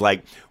anything, it was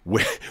like,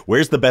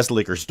 where's the best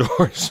liquor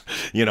stores?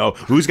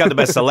 Who's got the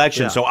best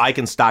selection so I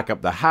can stock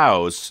up the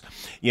house?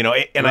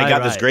 I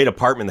got this great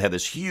apartment that had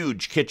this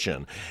huge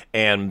kitchen.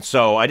 And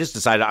so I just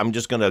decided I'm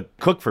just going to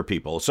cook for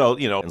people. So,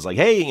 it's like,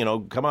 hey,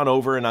 come on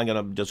over and I'm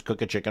going to just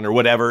cook a chicken or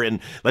whatever. And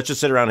let's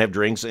just sit around and have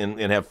drinks and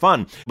have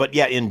fun. But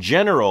yeah, in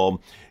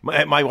general,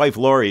 my wife,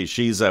 Lori,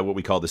 she's what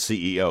we call the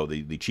CEO,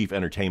 the Chief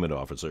Entertainment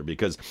Officer,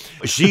 because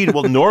she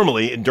will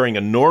normally, during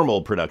a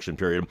normal production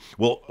period,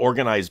 will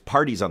organize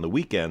parties on the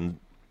weekend.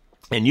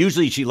 And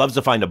usually she loves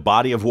to find a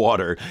body of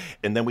water.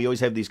 And then we always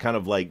have these kind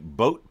of like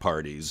boat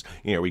parties.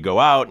 We go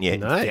out and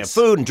you have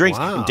food and drinks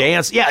and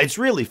dance. Yeah, it's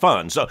really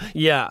fun. So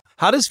yeah.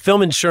 How does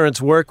film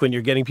insurance work when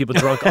you're getting people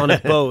drunk on a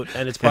boat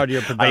and it's part of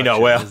your production? I know.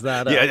 Well,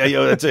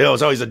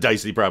 it's always a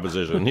dicey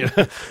proposition.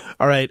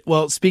 All right.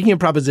 Well, speaking of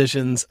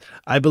propositions,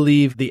 I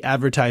believe the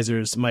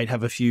advertisers might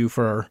have a few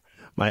for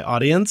my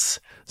audience.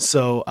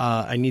 So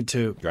I need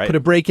to put a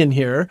break in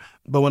here.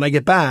 But when I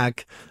get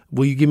back,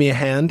 will you give me a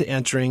hand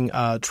answering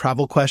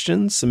travel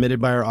questions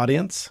submitted by our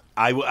audience?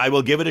 I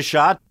will give it a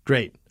shot.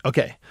 Great.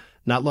 Okay.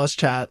 Not Lost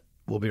Chat.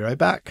 We'll be right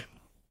back.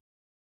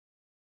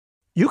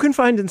 You can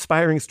find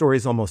inspiring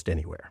stories almost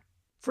anywhere.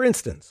 For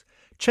instance,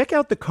 check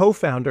out the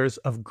co-founders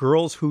of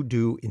Girls Who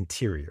Do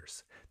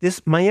Interiors.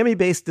 This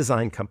Miami-based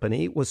design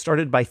company was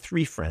started by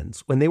three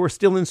friends when they were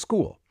still in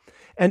school.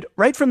 And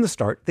right from the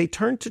start, they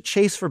turned to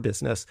Chase for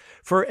Business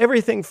for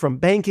everything from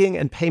banking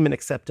and payment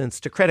acceptance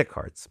to credit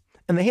cards.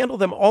 And they handle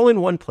them all in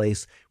one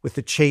place with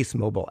the Chase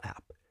mobile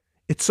app.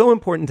 It's so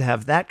important to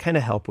have that kind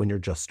of help when you're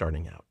just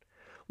starting out.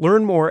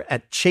 Learn more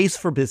at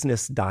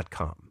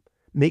chaseforbusiness.com.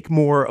 Make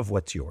more of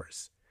what's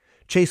yours.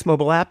 Chase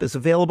mobile app is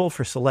available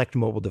for select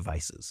mobile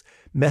devices.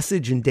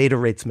 Message and data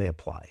rates may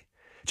apply.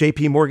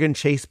 JP Morgan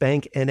Chase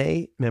Bank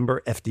N.A.,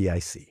 member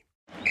FDIC.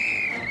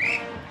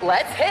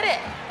 Let's hit it.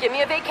 Give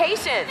me a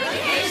vacation.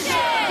 Vacation.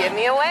 Give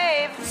me a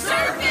wave.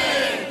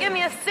 Surfing. Give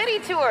me a city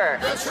tour.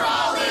 The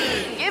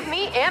trolley. Give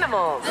me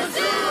animals. The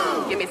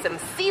zoo. Give me some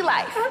sea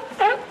life.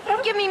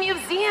 Give me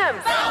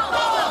museums.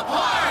 Balboa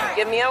Park.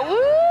 Give me a woo.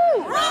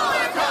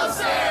 Roller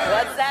coaster.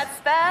 What's that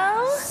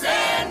spell?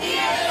 San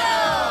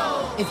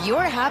Diego. If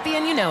you're happy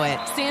and you know it,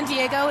 San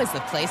Diego is the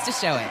place to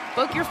show it.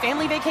 Book your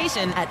family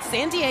vacation at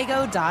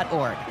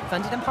sandiego.org.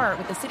 Funded in part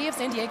with the City of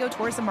San Diego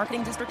Tourism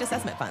Marketing District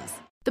Assessment Funds.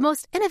 The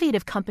most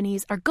innovative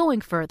companies are going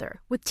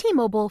further with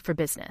T-Mobile for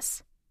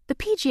Business. The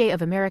PGA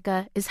of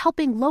America is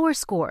helping lower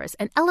scores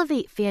and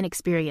elevate fan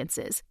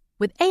experiences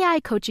with AI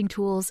coaching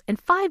tools and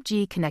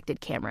 5G connected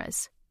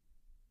cameras.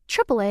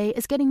 AAA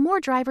is getting more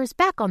drivers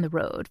back on the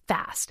road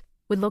fast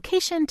with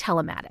location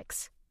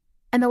telematics.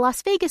 And the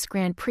Las Vegas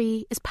Grand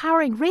Prix is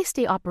powering race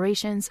day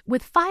operations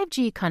with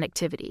 5G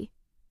connectivity,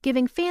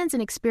 giving fans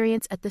an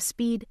experience at the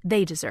speed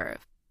they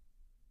deserve.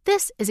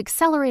 This is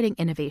accelerating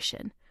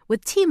innovation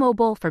with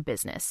T-Mobile for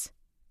Business.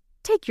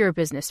 Take your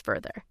business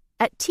further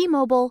at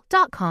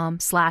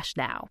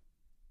T-Mobile.com/now.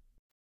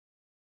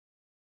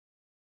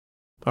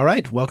 All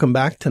right, welcome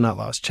back to Not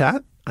Lost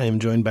Chat. I am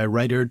joined by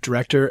writer,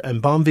 director,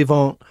 and bon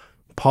vivant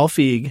Paul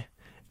Feig,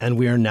 and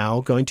we are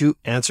now going to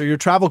answer your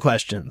travel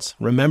questions.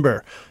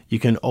 Remember, you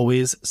can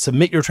always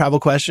submit your travel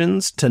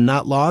questions to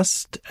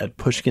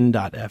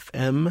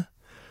notlost@pushkin.fm.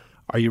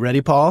 Are you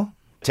ready, Paul?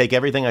 Take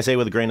everything I say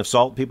with a grain of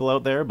salt, people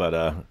out there,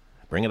 but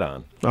bring it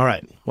on. All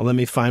right. Well, let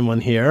me find one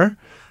here.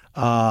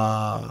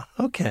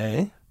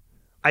 Okay.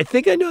 I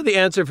think I know the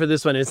answer for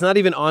this one. It's not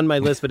even on my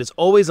list, but it's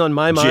always on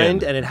my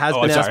mind, and it has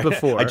been asked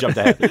before. I jumped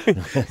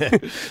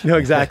ahead. No,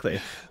 exactly.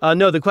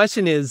 No, the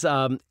question is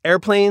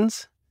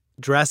airplanes,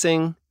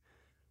 dressing.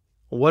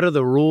 What are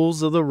the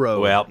rules of the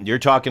road? Well, you're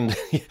talking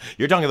to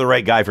the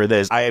right guy for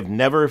this. I have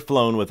never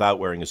flown without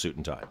wearing a suit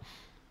and tie.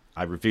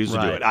 I refuse to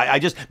do it. I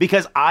just,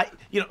 because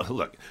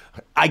look,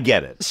 I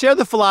get it. Share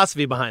the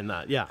philosophy behind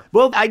that, yeah.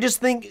 Well, I just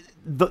think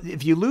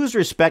if you lose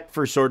respect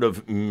for sort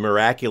of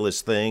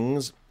miraculous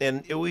things,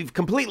 and we've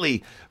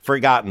completely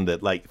forgotten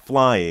that, like,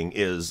 flying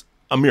is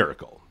a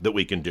miracle that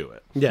we can do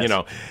it. Yes.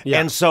 Yeah.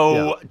 And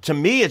so to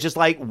me, it's just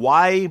like,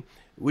 why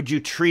would you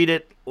treat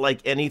it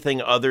like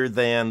anything other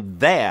than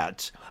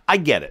that? I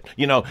get it.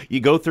 You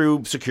go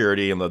through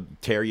security and they'll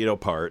tear you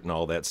apart and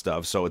all that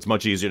stuff. So it's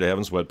much easier to have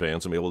in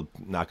sweatpants and be able to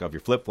knock off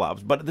your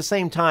flip-flops. But at the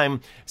same time,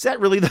 is that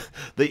really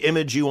the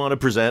image you want to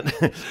present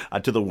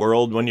to the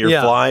world when you're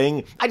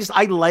flying?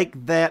 I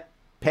like that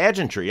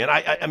pageantry. And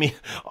I mean,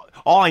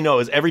 all I know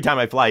is every time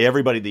I fly,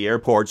 everybody at the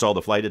airports, all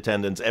the flight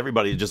attendants,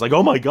 everybody's just like,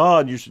 oh my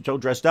God, you're so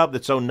dressed up.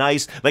 That's so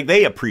nice. Like,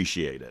 they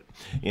appreciate it,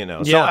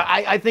 So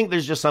I think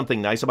there's just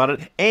something nice about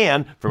it.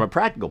 And from a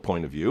practical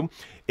point of view,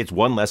 it's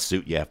one less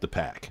suit you have to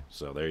pack.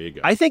 So there you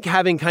go. I think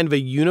having kind of a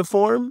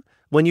uniform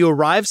when you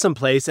arrive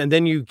someplace and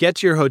then you get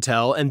to your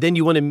hotel and then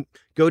you want to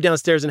go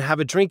downstairs and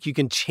have a drink, you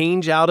can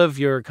change out of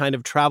your kind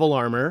of travel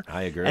armor.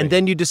 I agree. And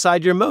then you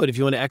decide your mode. If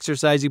you want to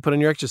exercise, you put on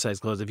your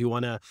exercise clothes. If you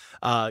want to,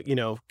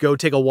 go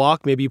take a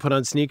walk, maybe you put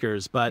on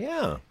sneakers. But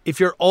if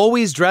you're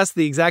always dressed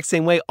the exact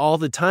same way all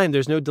the time,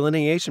 there's no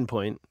delineation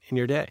point in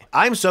your day.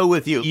 I'm so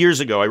with you.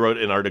 Years ago, I wrote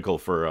an article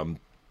for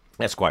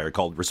Esquire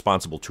called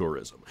Responsible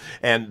Tourism.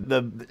 And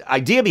the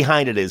idea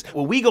behind it is,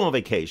 when we go on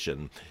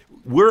vacation,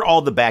 we're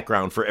all the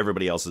background for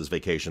everybody else's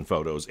vacation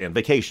photos and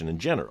vacation in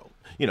general.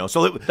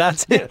 So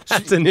that's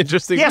an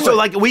interesting point. So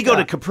like we go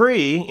to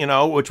Capri,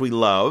 which we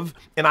love,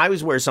 and I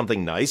always wear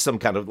something nice, some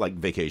kind of like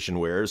vacation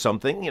wear or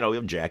something,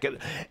 a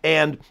jacket.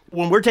 And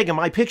when we're taking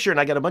my picture and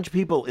I got a bunch of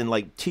people in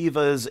like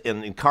Tevas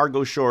and in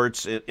cargo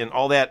shorts and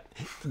all that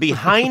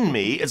behind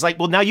me, it's like,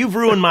 well, now you've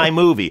ruined my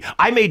movie.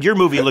 I made your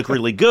movie look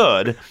really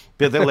good,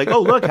 but they're like,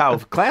 oh, look how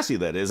classy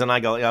that is. And I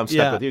go, I'm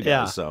stuck with you guys.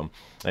 Yeah. So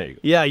there you go.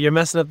 Yeah, you're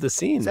messing up the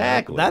scene.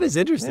 Exactly. That is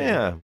interesting.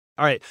 Yeah.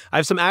 All right, I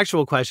have some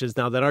actual questions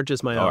now that aren't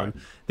just my own. Right.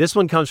 This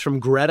one comes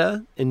from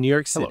Greta in New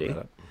York City.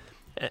 Hello,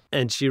 Greta.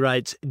 And she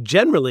writes,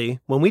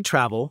 generally, when we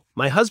travel,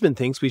 my husband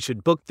thinks we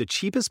should book the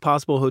cheapest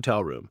possible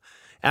hotel room.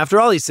 After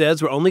all, he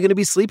says, we're only going to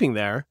be sleeping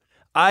there.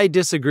 I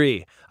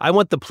disagree. I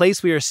want the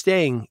place we are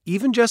staying,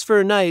 even just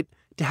for a night,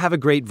 to have a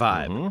great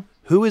vibe. Mm-hmm.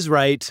 Who is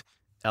right?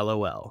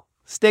 LOL.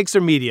 Stakes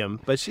are medium,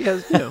 but she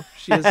has good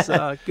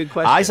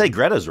questions. I say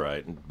Greta's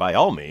right, by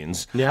all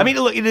means. Yeah. I mean,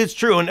 look, it is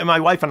true, and my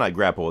wife and I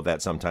grapple with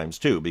that sometimes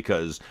too,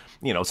 because,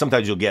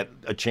 sometimes you'll get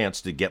a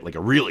chance to get like a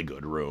really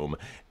good room,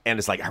 and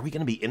it's like, are we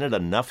going to be in it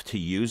enough to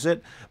use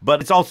it?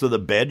 But it's also the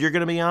bed you're going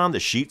to be on, the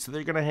sheets that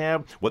they're going to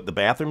have, what the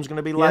bathroom's going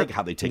to be like,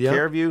 how they take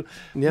care of you.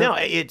 Yeah. No,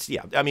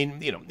 I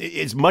mean,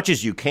 as much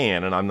as you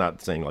can, and I'm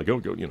not saying like,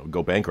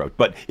 go bankrupt,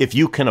 but if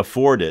you can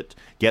afford it,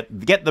 get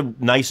the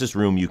nicest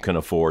room you can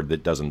afford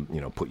that doesn't,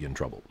 put you in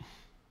trouble.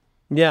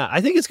 Yeah,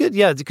 I think it's good.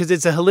 Yeah, because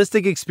it's a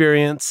holistic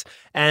experience.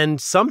 And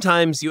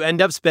sometimes you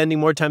end up spending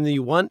more time than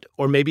you want,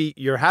 or maybe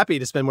you're happy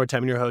to spend more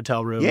time in your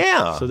hotel room.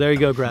 Yeah. So there you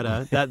go,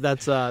 Greta.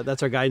 That's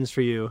our guidance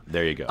for you.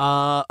 There you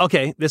go.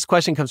 Okay, this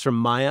question comes from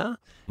Maya.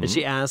 And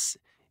she asks,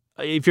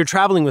 if you're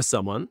traveling with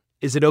someone,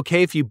 is it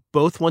okay if you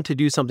both want to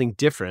do something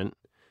different?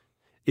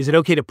 Is it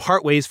okay to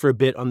part ways for a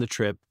bit on the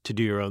trip to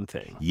do your own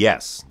thing?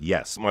 Yes.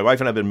 My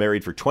wife and I have been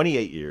married for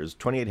 28 years,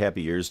 28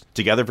 happy years,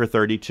 together for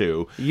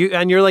 32.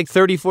 You're like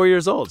 34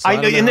 years old. So I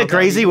know, isn't it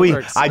crazy?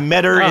 I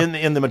met her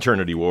in the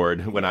maternity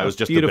ward when I was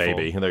just beautiful. a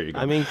baby. There you go.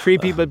 I mean,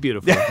 creepy but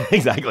beautiful.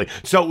 Exactly.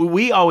 So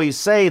we always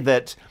say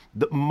that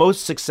the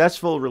most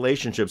successful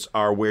relationships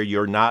are where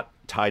you're not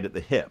tied at the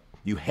hip.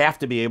 You have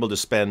to be able to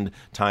spend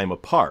time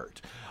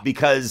apart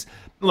because...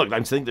 Look,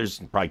 I'm saying there's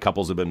probably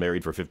couples that have been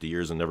married for 50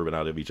 years and never been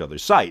out of each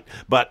other's sight.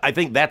 But I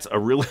think that's a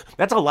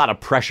lot of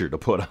pressure to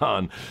put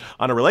on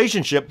a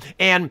relationship.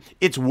 And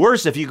it's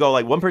worse if you go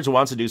like one person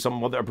wants to do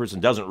something, one other person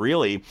doesn't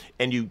really,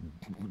 and you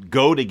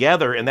go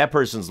together and that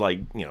person's like,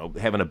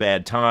 having a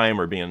bad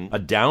time or being a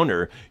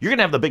downer. You're going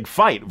to have the big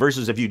fight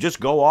versus if you just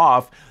go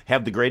off,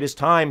 have the greatest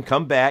time,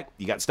 come back,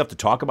 you got stuff to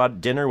talk about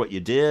at dinner, what you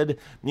did,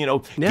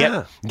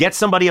 get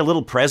somebody a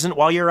little present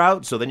while you're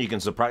out so then you can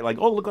surprise, like,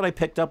 oh, look what I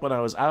picked up when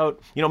I was out.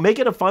 Make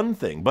it a fun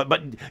thing,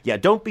 but yeah,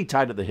 don't be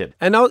tied at the hip.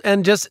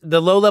 And just the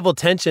low level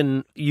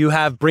tension you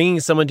have bringing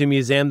someone to a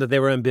museum that they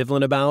were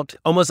ambivalent about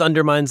almost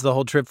undermines the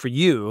whole trip for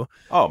you.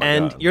 Oh my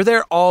God. You're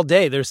there all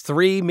day. There's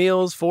 3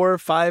 meals, 4 or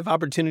 5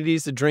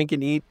 opportunities to drink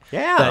and eat.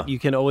 Yeah, that you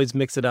can always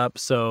mix it up.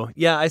 So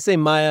yeah, I say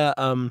Maya,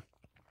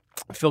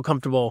 feel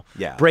comfortable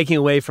breaking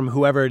away from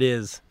whoever it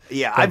is.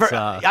 Yeah,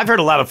 I've heard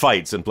a lot of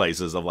fights in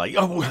places of like,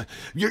 oh,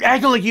 you're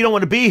acting like you don't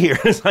want to be here.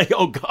 It's like,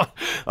 oh God,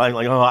 I'm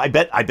like, oh, I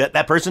bet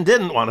that person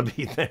didn't want to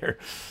be there.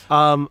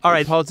 All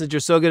right, Paul, since you're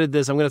so good at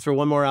this, I'm going to throw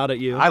one more out at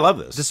you. I love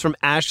this. This is from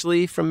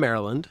Ashley from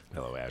Maryland.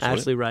 Hello, Ashley.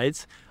 Ashley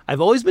writes,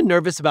 I've always been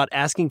nervous about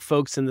asking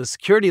folks in the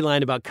security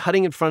line about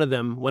cutting in front of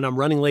them when I'm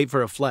running late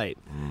for a flight.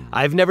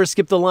 I've never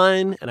skipped the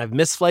line, and I've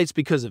missed flights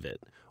because of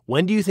it.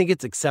 When do you think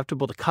it's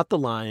acceptable to cut the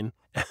line?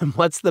 And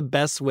what's the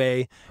best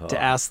way to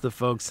ask the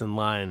folks in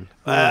line?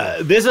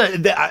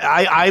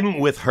 I'm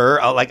with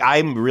her.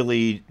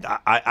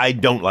 I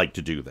don't like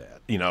to do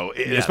that,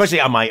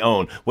 especially on my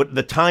own.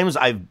 The times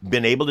I've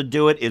been able to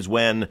do it is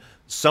when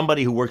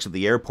somebody who works at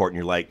the airport and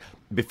you're like,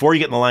 before you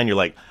get in the line, you're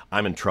like,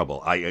 I'm in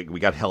trouble.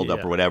 We got held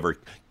up or whatever.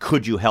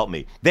 Could you help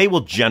me? They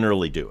will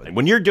generally do it.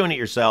 When you're doing it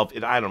yourself,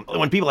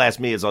 when people ask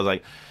me, I was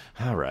like,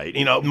 all right.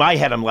 In my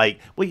head, I'm like,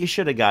 well, you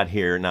should have got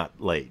here not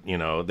late.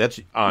 That's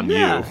on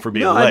you for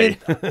being late.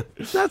 I mean,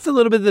 that's a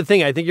little bit of the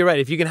thing. I think you're right.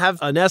 If you can have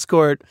an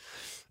escort,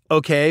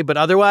 okay. But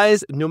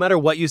otherwise, no matter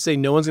what you say,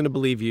 no one's going to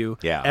believe you.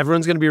 Yeah.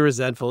 Everyone's going to be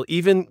resentful.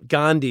 Even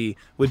Gandhi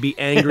would be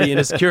angry in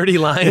a security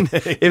line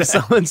if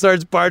someone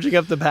starts barging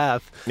up the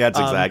path. That's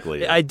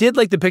exactly it. I did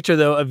like the picture,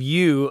 though, of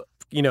you,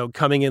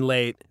 coming in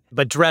late,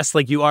 but dressed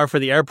like you are for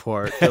the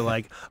airport. They're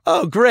like,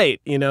 oh,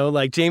 great.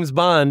 Like James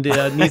Bond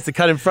needs to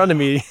cut in front of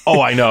me. Oh,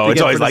 I know. It's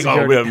always like,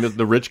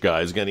 the rich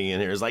guy's getting in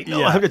here. It's like,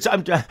 no,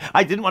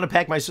 I didn't want to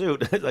pack my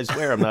suit. I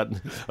swear I'm not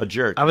a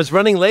jerk. I was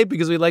running late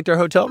because we liked our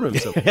hotel room.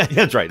 So.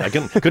 That's right. I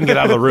couldn't get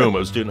out of the room. It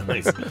was too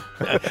nice.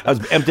 I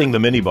was emptying the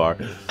minibar.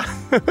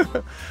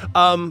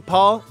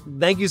 Paul,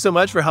 thank you so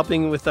much for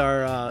helping with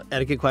our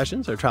etiquette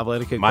questions, our travel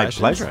etiquette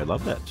questions. My pleasure. I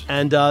love that.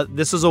 And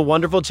this was a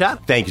wonderful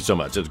chat. Thank you so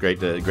much. It was great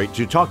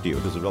to talk to you.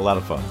 This was a lot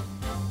of fun.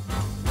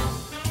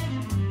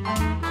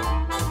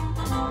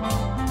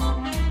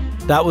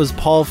 That was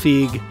Paul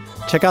Feig.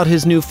 Check out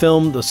his new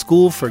film, The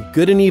School for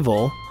Good and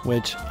Evil,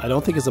 which I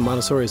don't think is a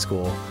Montessori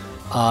school.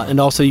 And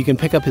also you can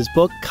pick up his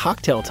book,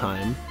 Cocktail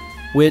Time,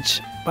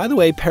 which, by the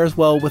way, pairs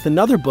well with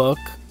another book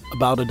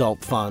about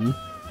adult fun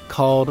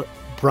called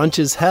Brunch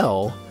is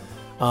Hell.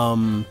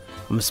 I'm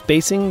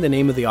spacing the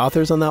name of the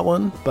authors on that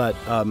one, but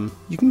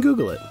you can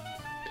Google it.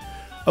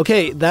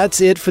 Okay,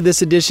 that's it for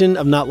this edition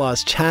of Not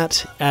Lost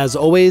Chat. As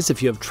always,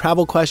 if you have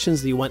travel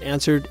questions that you want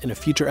answered in a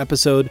future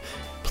episode,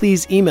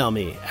 please email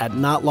me at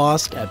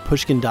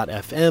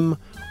notlost@pushkin.fm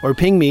or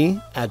ping me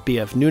at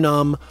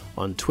bfnunam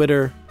on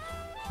Twitter.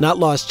 Not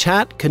Lost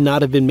Chat could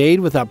not have been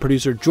made without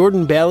producer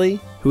Jordan Bailey,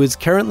 who is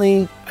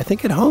currently, I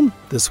think, at home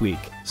this week.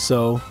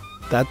 So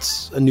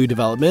that's a new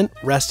development,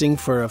 resting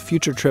for a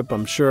future trip,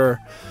 I'm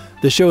sure.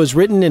 The show is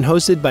written and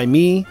hosted by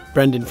me,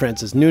 Brendan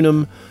Francis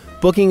Newnham.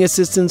 Booking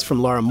assistance from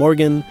Laura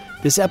Morgan.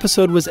 This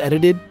episode was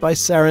edited by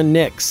Sarah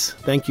Nix.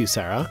 Thank you,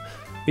 Sarah.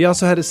 We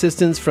also had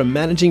assistance from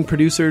managing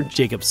producer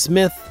Jacob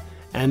Smith,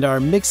 and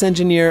our mix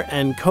engineer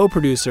and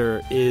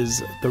co-producer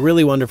is the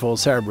really wonderful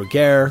Sarah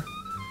Bruguer.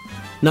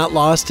 Not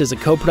Lost is a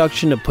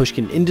co-production of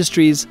Pushkin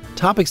Industries,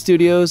 Topic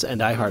Studios, and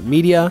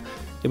iHeartMedia.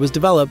 It was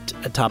developed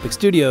at Topic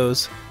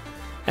Studios.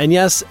 And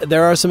yes,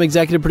 there are some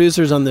executive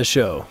producers on this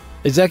show.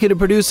 Executive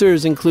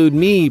producers include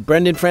me,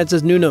 Brendan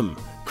Francis Newnham,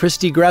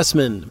 Christy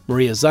Gressman,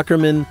 Maria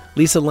Zuckerman,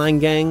 Lisa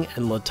Langang,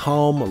 and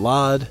Latal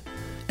Malad.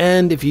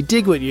 And if you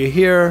dig what you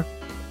hear,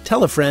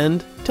 tell a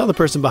friend, tell the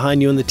person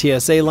behind you in the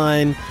TSA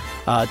line,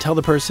 tell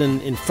the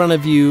person in front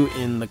of you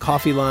in the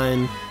coffee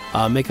line,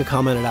 Make a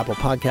comment at Apple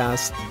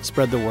Podcasts.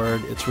 Spread the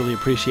word. It's really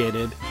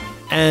appreciated.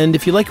 And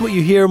if you like what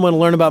you hear and want to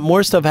learn about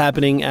more stuff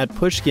happening at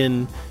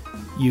Pushkin,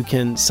 you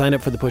can sign up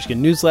for the Pushkin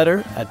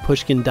newsletter at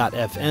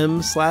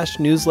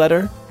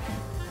pushkin.fm/newsletter.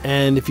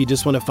 And if you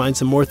just want to find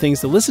some more things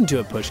to listen to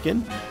at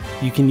Pushkin,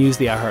 you can use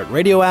the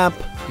iHeartRadio app.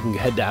 You can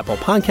head to Apple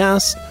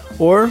Podcasts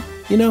or,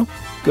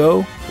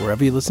 go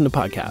wherever you listen to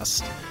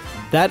podcasts.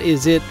 That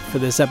is it for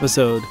this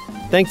episode.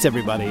 Thanks,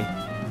 everybody.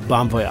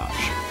 Bon voyage.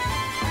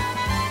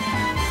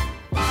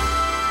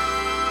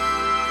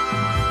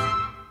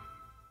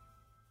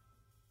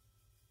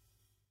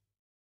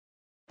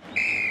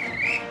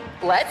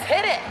 Let's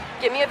hit it.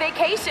 Give me a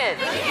vacation.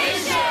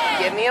 Vacation.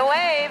 Give me a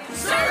wave.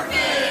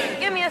 Surfing.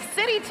 Give me a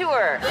city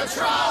tour. The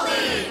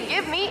trolley.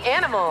 Give me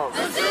animals.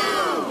 The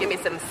zoo. Give me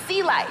some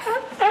sea life.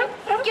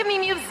 Give me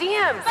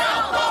museums.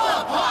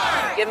 Balboa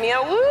Park. Give me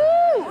a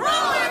woo.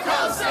 Roller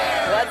coaster.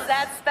 What's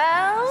that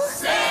spell?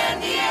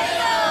 San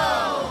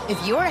Diego.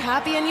 If you're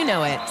happy and you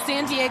know it,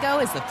 San Diego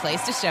is the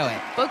place to show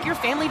it. Book your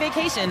family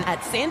vacation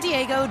at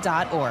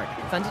sandiego.org.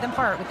 Funded in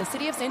part with the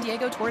City of San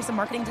Diego Tourism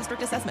Marketing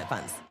District Assessment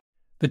Funds.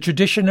 The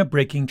tradition of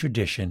breaking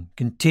tradition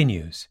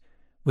continues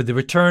with the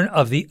return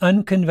of the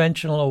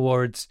Unconventional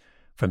Awards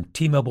from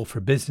T-Mobile for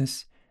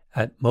Business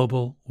at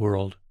Mobile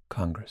World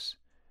Congress.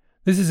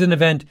 This is an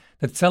event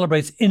that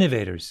celebrates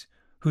innovators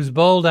whose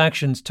bold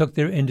actions took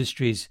their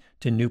industries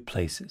to new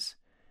places.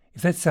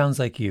 If that sounds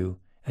like you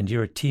and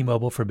you're a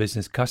T-Mobile for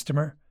Business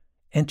customer,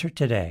 enter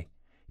today.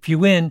 If you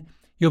win,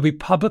 you'll be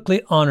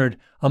publicly honored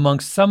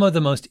amongst some of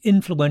the most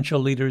influential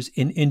leaders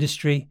in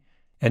industry.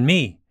 And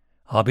me,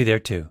 I'll be there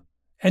too.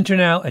 Enter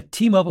now at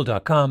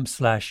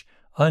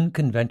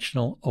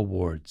tmobile.com/unconventional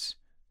awards.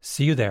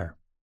 See you there.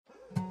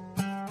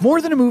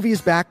 More Than a Movie is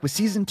back with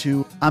Season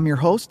 2. I'm your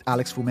host,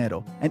 Alex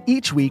Fumero. And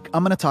each week,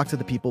 I'm going to talk to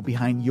the people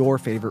behind your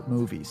favorite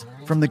movies.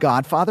 From The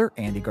Godfather,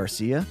 Andy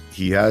Garcia.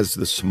 He has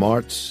the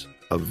smarts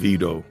of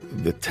Vito,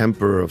 the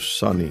temper of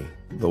Sonny,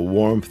 the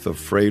warmth of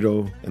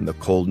Fredo, and the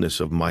coldness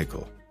of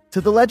Michael. To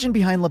the legend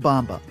behind La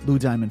Bamba, Lou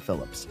Diamond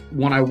Phillips.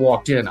 When I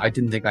walked in, I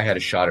didn't think I had a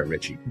shot at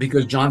Richie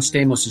because John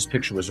Stamos'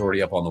 picture was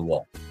already up on the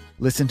wall.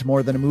 Listen to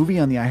More Than a Movie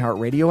on the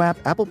iHeartRadio app,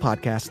 Apple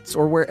Podcasts,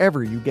 or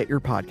wherever you get your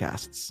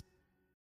podcasts.